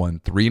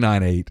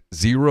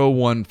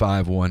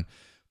 601-398-0151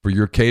 for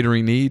your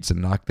catering needs and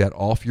knock that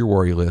off your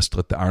worry list.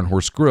 Let the Iron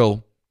Horse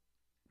Grill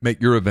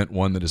make your event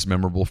one that is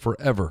memorable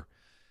forever.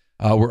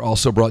 We're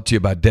also brought to you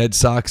by Dead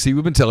Soxy.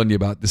 We've been telling you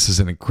about this is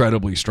an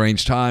incredibly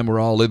strange time we're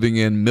all living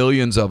in.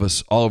 Millions of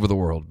us all over the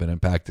world have been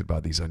impacted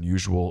by these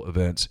unusual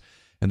events,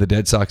 and the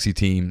Dead Soxy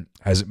team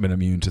hasn't been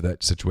immune to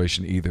that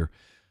situation either.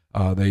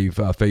 They've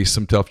faced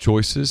some tough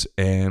choices,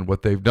 and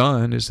what they've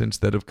done is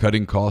instead of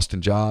cutting costs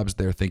and jobs,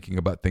 they're thinking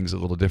about things a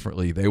little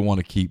differently. They want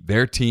to keep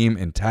their team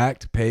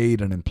intact,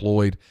 paid, and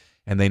employed,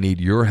 and they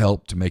need your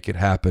help to make it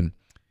happen.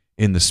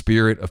 In the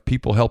spirit of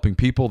people helping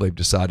people, they've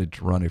decided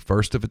to run a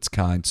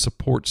first-of-its-kind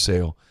support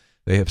sale.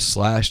 They have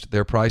slashed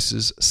their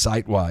prices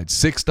site-wide,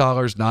 $6,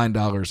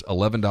 $9,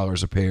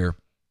 $11 a pair.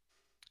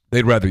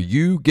 They'd rather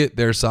you get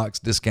their socks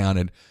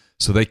discounted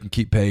so they can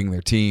keep paying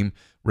their team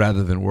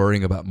rather than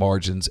worrying about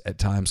margins at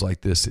times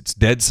like this. It's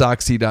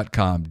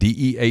deadsoxy.com,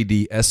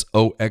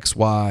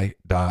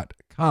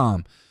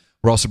 DEADSOXY.com.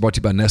 We're also brought to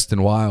you by Nest &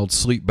 Wild.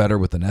 Sleep better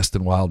with the Nest &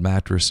 Wild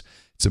mattress.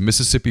 It's a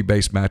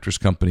Mississippi-based mattress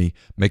company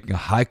making a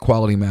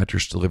high-quality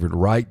mattress delivered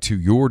right to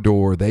your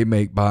door. They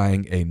make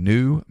buying a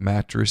new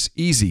mattress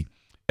easy.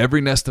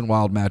 Every Nest &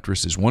 Wild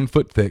mattress is 1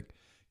 foot thick,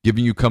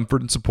 giving you comfort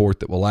and support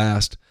that will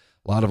last.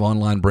 A lot of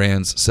online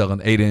brands sell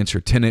an 8-inch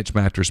or 10-inch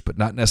mattress, but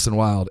not Nest &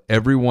 Wild.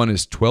 Every one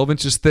is 12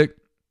 inches thick.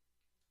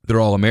 They're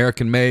all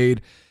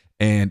American-made,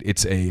 and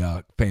it's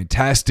a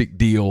fantastic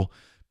deal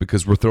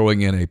because we're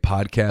throwing in a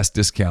podcast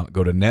discount.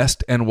 Go to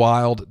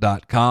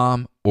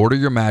nestandwild.com, order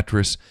your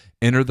mattress,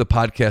 enter the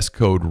podcast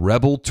code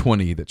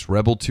REBEL20, that's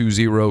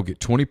REBEL20, get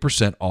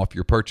 20% off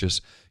your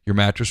purchase. Your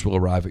mattress will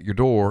arrive at your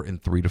door in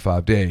 3 to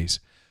 5 days.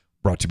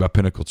 Brought to you by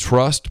Pinnacle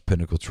Trust.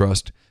 Pinnacle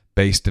Trust,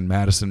 based in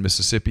Madison,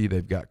 Mississippi.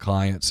 They've got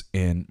clients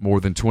in more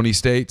than 20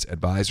 states,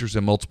 advisors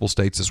in multiple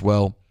states as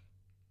well.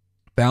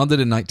 Founded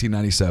in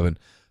 1997,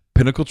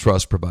 Pinnacle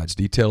Trust provides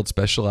detailed,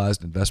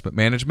 specialized investment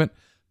management,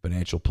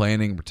 financial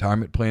planning,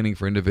 retirement planning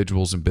for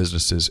individuals and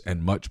businesses,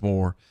 and much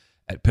more.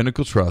 At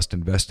Pinnacle Trust,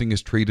 investing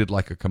is treated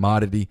like a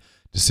commodity.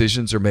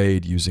 Decisions are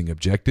made using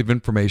objective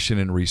information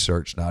and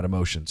research, not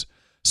emotions.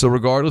 So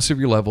regardless of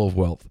your level of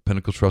wealth,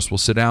 Pinnacle Trust will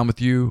sit down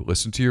with you,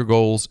 listen to your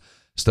goals,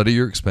 study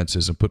your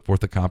expenses, and put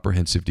forth a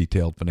comprehensive,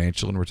 detailed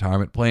financial and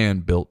retirement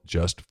plan built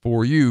just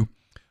for you.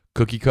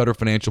 Cookie-cutter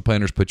financial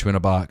planners put you in a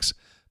box.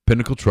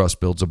 Pinnacle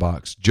Trust builds a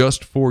box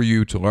just for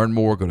you. To learn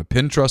more, go to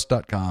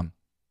pintrust.com.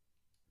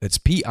 That's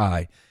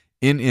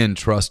PINN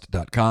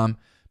trust.com.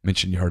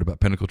 Mention you heard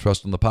about Pinnacle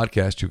Trust on the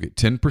podcast. You'll get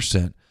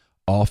 10%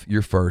 off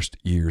your first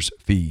year's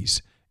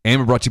fees. And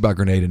we're brought to you by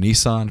Grenada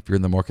Nissan. If you're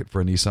in the market for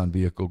a Nissan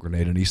vehicle,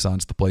 Grenada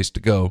Nissan's the place to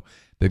go.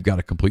 They've got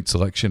a complete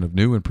selection of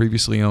new and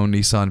previously owned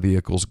Nissan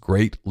vehicles,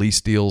 great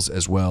lease deals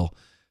as well.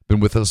 Been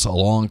with us a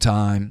long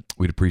time.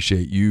 We'd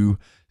appreciate you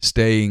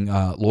staying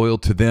loyal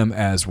to them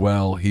as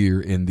well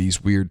here in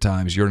these weird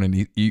times. You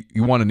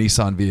want a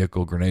Nissan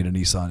vehicle, Grenada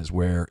Nissan is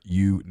where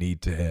you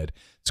need to head.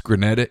 It's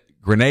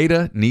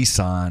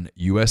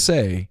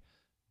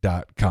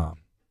GrenadaNissanUSA.com.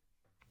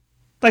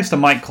 Thanks to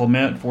Mike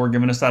Clement for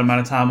giving us that amount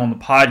of time on the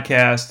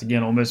podcast.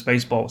 Again, Ole Miss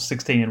baseball was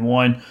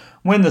 16-1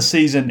 when the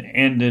season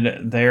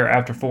ended there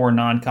after 4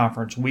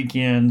 non-conference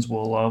weekends.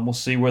 We'll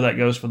see where that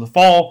goes for the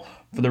fall,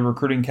 for the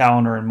recruiting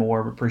calendar and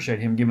more. We appreciate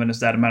him giving us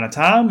that amount of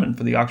time. And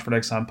for the Oxford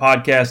Exxon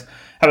podcast,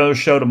 have another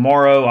show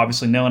tomorrow.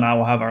 Obviously, Nell and I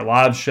will have our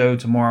live show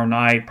tomorrow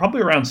night,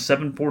 probably around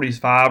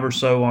 7:45 or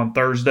so on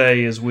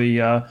Thursday as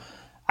we I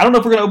don't know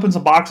if we're going to open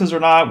some boxes or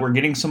not. We're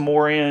getting some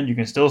more in. You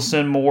can still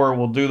send more.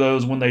 We'll do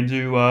those when they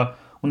do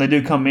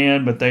come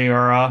in, but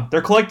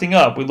they're collecting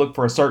up. We look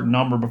for a certain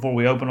number before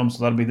we open them,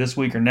 so that'll be this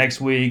week or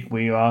next week.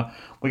 We got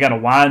a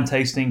wine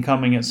tasting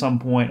coming at some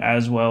point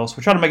as well. So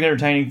we try to make it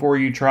entertaining for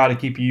you, try to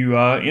keep you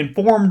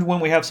informed when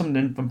we have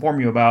something to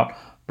inform you about,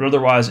 but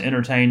otherwise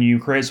entertain you,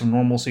 create some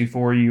normalcy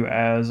for you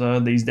as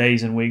these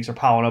days and weeks are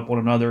piling up one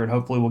another, and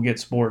hopefully we'll get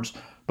sports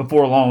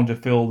before long to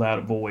fill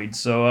that void.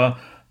 So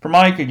for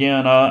Mike,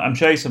 again, I'm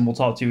Chase, and we'll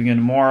talk to you again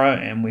tomorrow,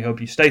 and we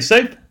hope you stay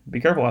safe. Be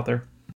careful out there.